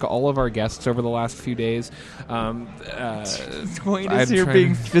to thank all of our guests over the last few days. Dwayne I'm is here trying-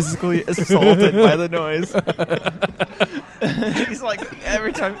 being physically assaulted by the noise. He's like,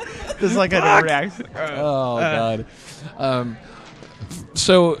 every time, there's like a reaction. Oh, God.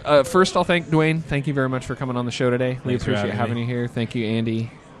 So first I'll thank Dwayne. Thank you very much for coming on the show today. We Thanks for appreciate having having you here. Thank you,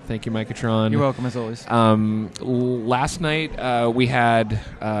 Andy. Thank you, Micatron. You're welcome, as always. Last night we had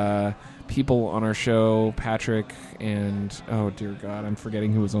people on our show, Patrick and oh dear God, I'm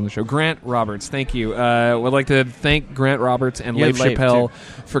forgetting who was on the show. Grant Roberts, thank you. Would like to thank Grant Roberts and Yeah, Leif Leif, Chappelle too.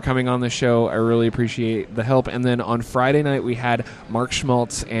 for coming on the show. I really appreciate the help. And then on Friday night we had Mark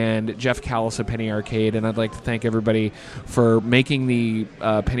Schmaltz and Jeff Callis at Penny Arcade, and I'd like to thank everybody for making the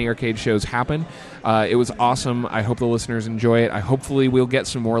Penny Arcade shows happen. It was awesome. I hope the listeners enjoy it. Hopefully we'll get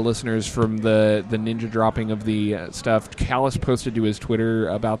some more listeners from the ninja dropping of the stuff. Callis posted to his Twitter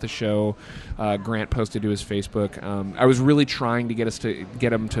about the show. Grant posted to his Facebook. I was really trying to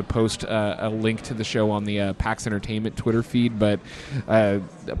get him to post a link to the show on the PAX Entertainment Twitter feed, but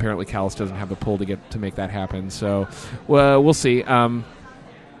apparently Callis doesn't have the pull to make that happen. So we'll see.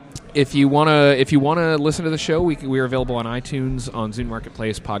 If you wanna listen to the show, we are available on iTunes, on Zune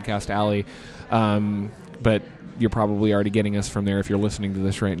Marketplace, Podcast Alley, but you're probably already getting us from there if you're listening to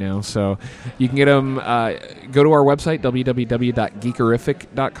this right now. So you can get them. Go to our website,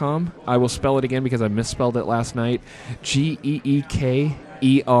 www.geekerific.com. I will spell it again because I misspelled it last night. GEEKERIFIC,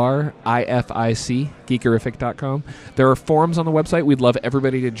 geekerific.com. There are forums on the website. We'd love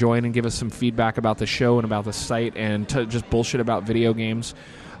everybody to join and give us some feedback about the show and about the site and to just bullshit about video games.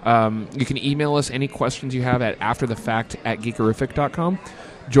 You can email us any questions you have at afterthefact@geekerific.com.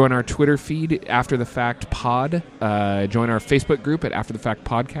 Join our Twitter feed, After the Fact Pod. Join our Facebook group at After the Fact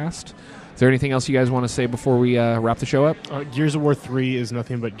Podcast. Is there anything else you guys want to say before we wrap the show up? Gears of War 3 is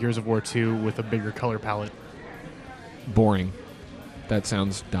nothing but Gears of War 2 with a bigger color palette. Boring. That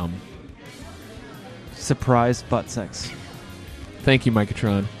sounds dumb. Surprise butt sex. Thank you,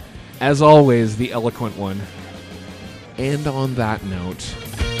 Micatron. As always, the eloquent one. And on that note...